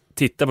Iris,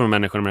 titta på de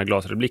människorna med den här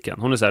glasade blicken.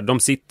 Hon är så här, de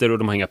sitter och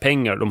de har inga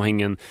pengar, de har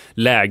ingen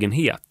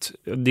lägenhet.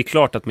 Det är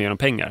klart att de ger dem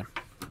pengar.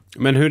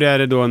 Men hur är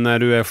det då när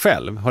du är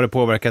själv? Har det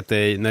påverkat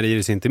dig när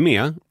Iris inte är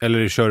med?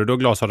 Eller kör du då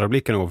glasartade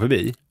blicken och går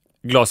förbi?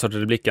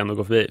 Glasartade blicken och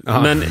går förbi.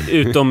 Aha. Men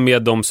utom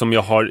med de som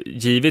jag har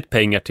givit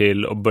pengar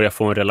till och börjar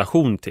få en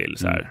relation till.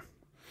 Så här.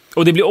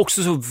 Och det blir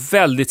också så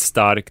väldigt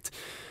starkt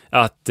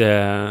att...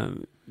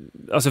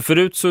 alltså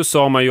förut så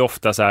sa man ju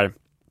ofta så här...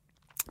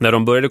 När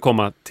de började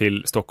komma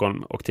till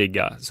Stockholm och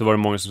tigga så var det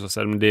många som sa så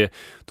här, men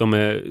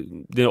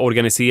det är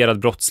organiserad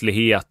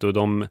brottslighet och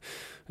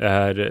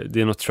det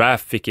är något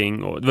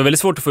trafficking. Och det var väldigt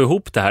svårt att få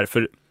ihop det här,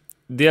 för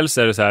dels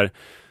är det så här,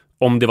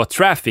 om det var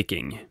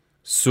trafficking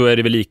så är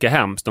det väl lika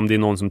hemskt om det är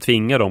någon som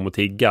tvingar dem att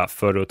tigga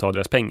för att ta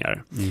deras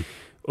pengar.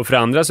 Och för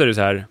andra så är det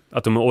så här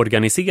att de är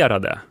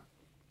organiserade.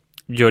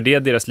 Gör det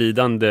deras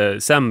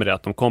lidande sämre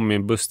att de kommer i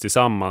en buss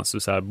tillsammans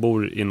och så här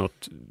bor i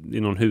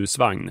någon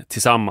husvagn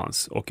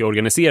tillsammans och är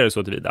organiserade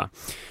så tillvida?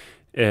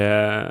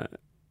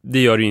 Det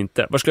gör det ju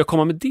inte. Var skulle jag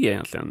komma med det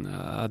egentligen?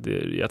 Hade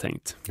jag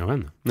tänkt. Jag vet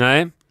inte.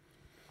 Nej.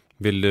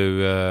 Vill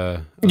du...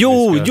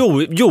 Jo.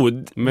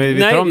 Men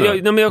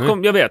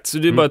jag vet. Så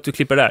det är bara att du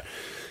klipper där.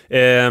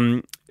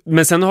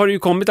 Men sen har det ju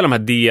kommit alla de här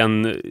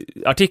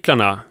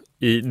DN-artiklarna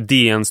i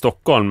DN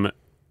Stockholm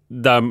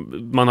där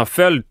man har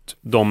följt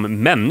de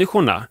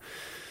människorna.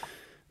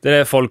 Det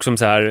är folk som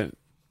så här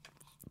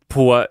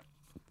på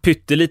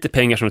pyttelite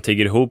pengar som de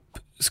tigger ihop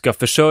ska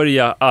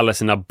försörja alla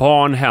sina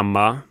barn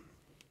hemma.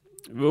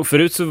 Och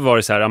förut så var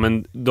det så här, ja,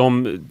 men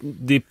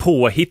det är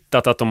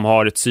påhittat att de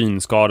har ett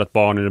synskadat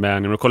barn i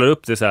Rumänien. Och kollar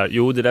upp det så här,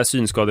 jo, det där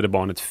synskadade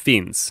barnet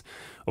finns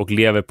och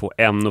lever på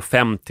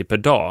 1,50 per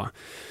dag.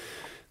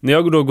 När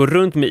jag då går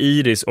runt med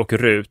Iris och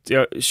Rut,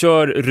 jag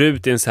kör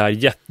Rut i en så här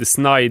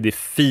jättesnajdig,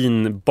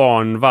 fin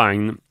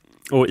barnvagn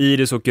och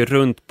Iris åker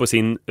runt på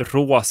sin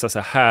rosa, så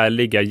här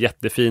härliga,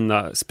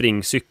 jättefina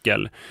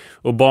springcykel.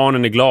 Och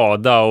barnen är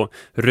glada och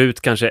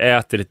Rut kanske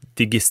äter ett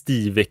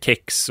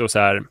digestive-kex och så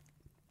här.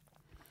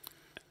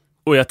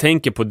 Och jag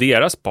tänker på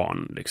deras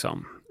barn,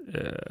 liksom.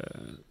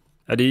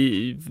 Det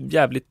är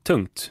jävligt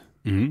tungt.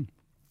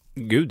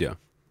 Gud, ja.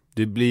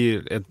 Det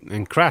blir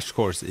en crash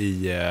course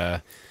i...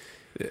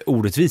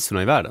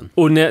 orättvisorna i världen.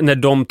 Och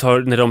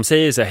när de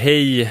säger så här,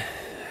 hej,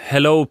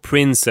 hello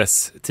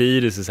princess till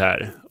Iris så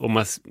här, och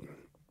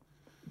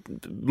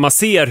man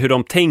ser hur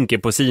de tänker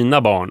på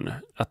sina barn,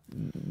 att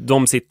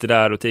de sitter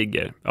där och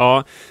tigger.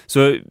 Ja,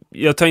 så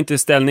jag tar inte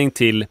ställning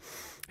till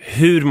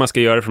hur man ska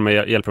göra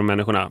för att hjälpa de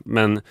människorna,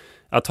 men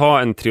att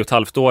ha en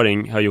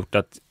 3,5-åring har gjort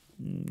att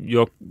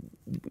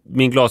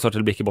min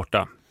glasartade blick är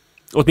borta.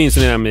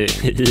 Åtminstone när jag är med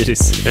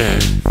Iris.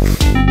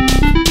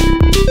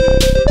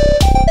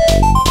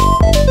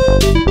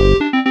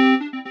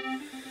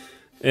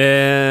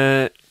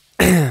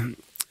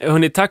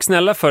 Hörrni, tack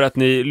snälla för att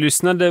ni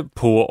lyssnade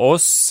på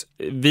oss.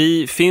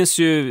 Vi finns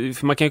ju,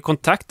 man kan ju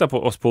kontakta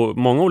på oss på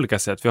många olika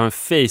sätt. Vi har en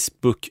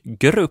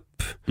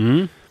Facebookgrupp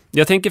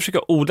Jag tänker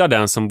försöka odla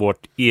den som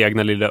vårt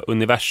egna lilla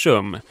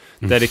universum.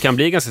 Där det kan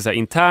bli ganska så här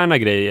interna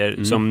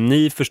grejer som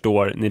ni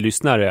förstår, ni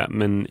lyssnare,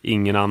 men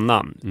ingen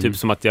annan. Typ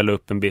som att jag la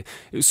upp en bild.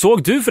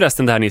 Såg du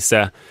förresten det här,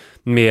 Nisse,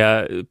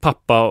 med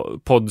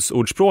pappa-pods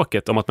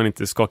ordspråket om att man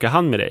inte skakar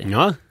hand med dig?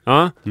 Ja.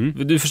 Ja,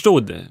 du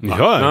förstod det?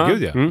 Ja,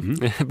 gud ja.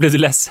 Blev du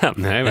ledsen?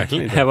 Nej,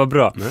 verkligen inte. Det var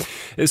bra. Nej.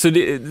 Så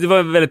det var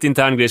en väldigt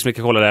intern grej som vi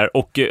kan kolla där.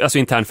 Och alltså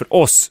intern för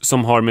oss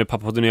som har med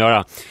Pappapodden att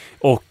göra.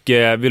 Och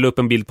vi la upp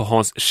en bild på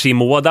Hans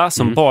Shimoda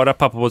som bara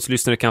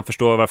Pappapodds-lyssnare kan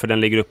förstå varför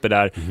den ligger uppe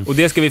där. Och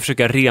det ska vi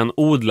försöka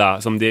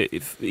renodla som det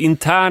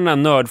interna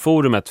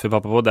nördforumet för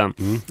Pappapodden.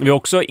 Vi har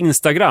också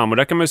Instagram och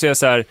där kan man ju säga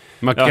så här...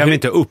 Man kan väl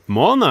inte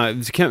uppmana?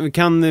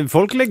 Kan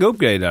folk lägga upp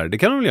grejer där? Det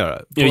kan de väl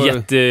göra? Ja,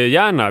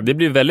 jättegärna. Det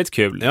blir väldigt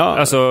kul. Ja,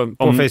 alltså,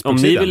 om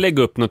ni vill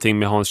lägga upp någonting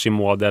med Hans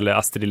Shimoda eller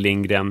Astrid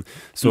Lindgren,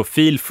 så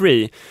feel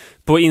free.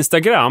 På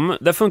Instagram,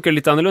 där funkar det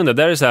lite annorlunda.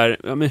 Där är det så här,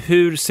 ja, men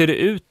hur ser det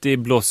ut i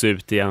Blås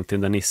ut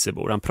egentligen där Nisse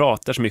bor? Han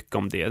pratar så mycket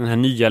om det. Den här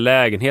nya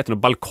lägenheten och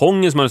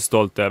balkongen som han är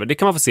stolt över. Det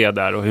kan man få se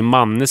där. Och hur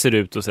Manne ser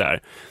ut och så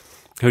där.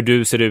 Hur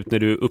du ser ut när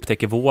du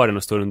upptäcker våren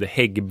och står under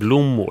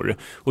häggblommor.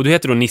 Och du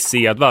heter då Nisse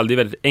Edvall. Det är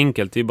väldigt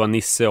enkelt. Det är bara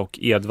Nisse och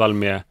Edvall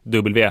med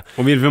W.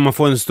 Och vill man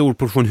få en stor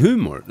portion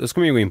humor, då ska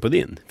man ju gå in på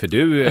din. För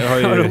du har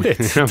ju...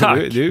 roligt. Tack.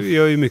 Du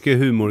gör ju mycket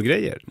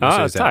humorgrejer.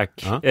 Ja,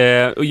 tack.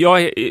 Ja. Och jag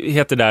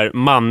heter där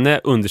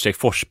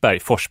Manne_Forsberg.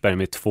 Forsberg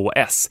med 2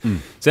 S.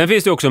 Sen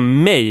finns det också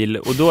mail.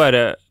 Och då är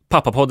det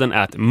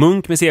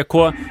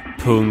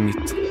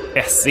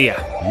pappapodden@munkmedck.se.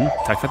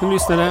 Tack för att ni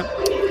lyssnade.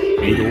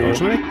 Vi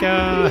hörs en vecka.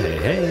 Hej,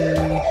 hej.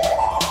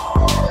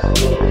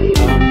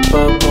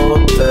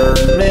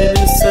 Pappapodden med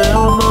Nisse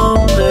och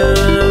Manne.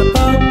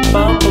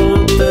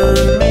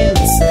 Pappapodden med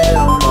Nisse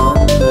och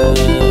Manne.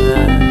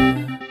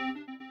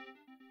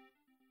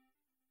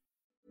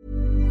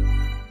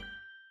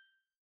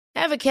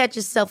 Ever catch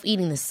yourself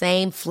eating the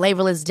same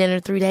flavorless dinner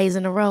 3 days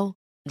in a row?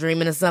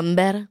 Dreaming of something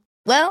better?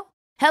 Well,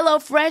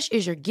 HelloFresh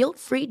is your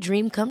guilt-free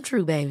dream come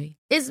true, baby.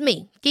 It's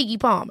me, Keke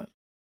Palmer.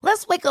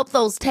 Let's wake up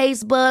those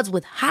taste buds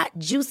with hot,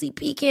 juicy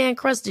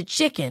pecan-crusted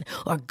chicken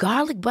or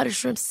garlic butter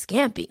shrimp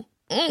scampi.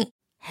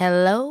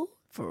 Hello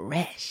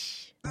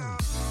Fresh.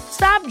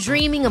 Stop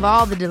dreaming of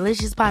all the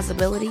delicious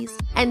possibilities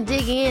and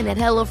dig in at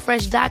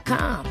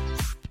HelloFresh.com.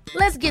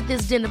 Let's get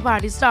this dinner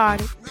party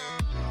started.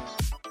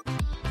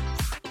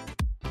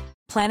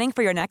 Planning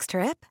for your next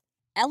trip?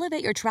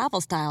 Elevate your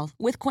travel style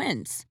with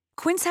Quince.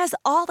 Quince has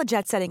all the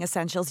jet-setting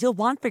essentials you'll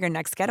want for your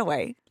next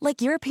getaway,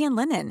 like European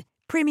linen,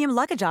 premium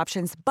luggage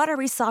options,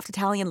 buttery soft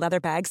Italian leather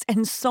bags,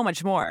 and so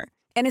much more.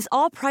 And is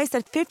all priced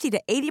at 50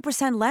 to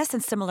 80% less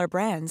than similar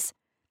brands.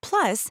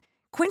 Plus,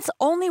 Quince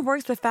only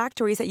works with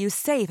factories that use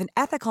safe and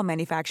ethical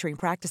manufacturing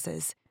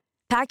practices.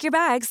 Pack your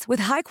bags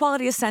with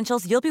high-quality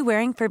essentials you'll be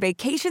wearing for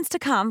vacations to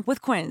come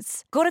with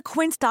Quince. Go to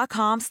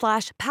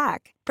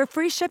quince.com/pack for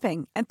free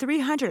shipping and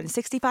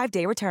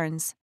 365-day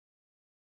returns.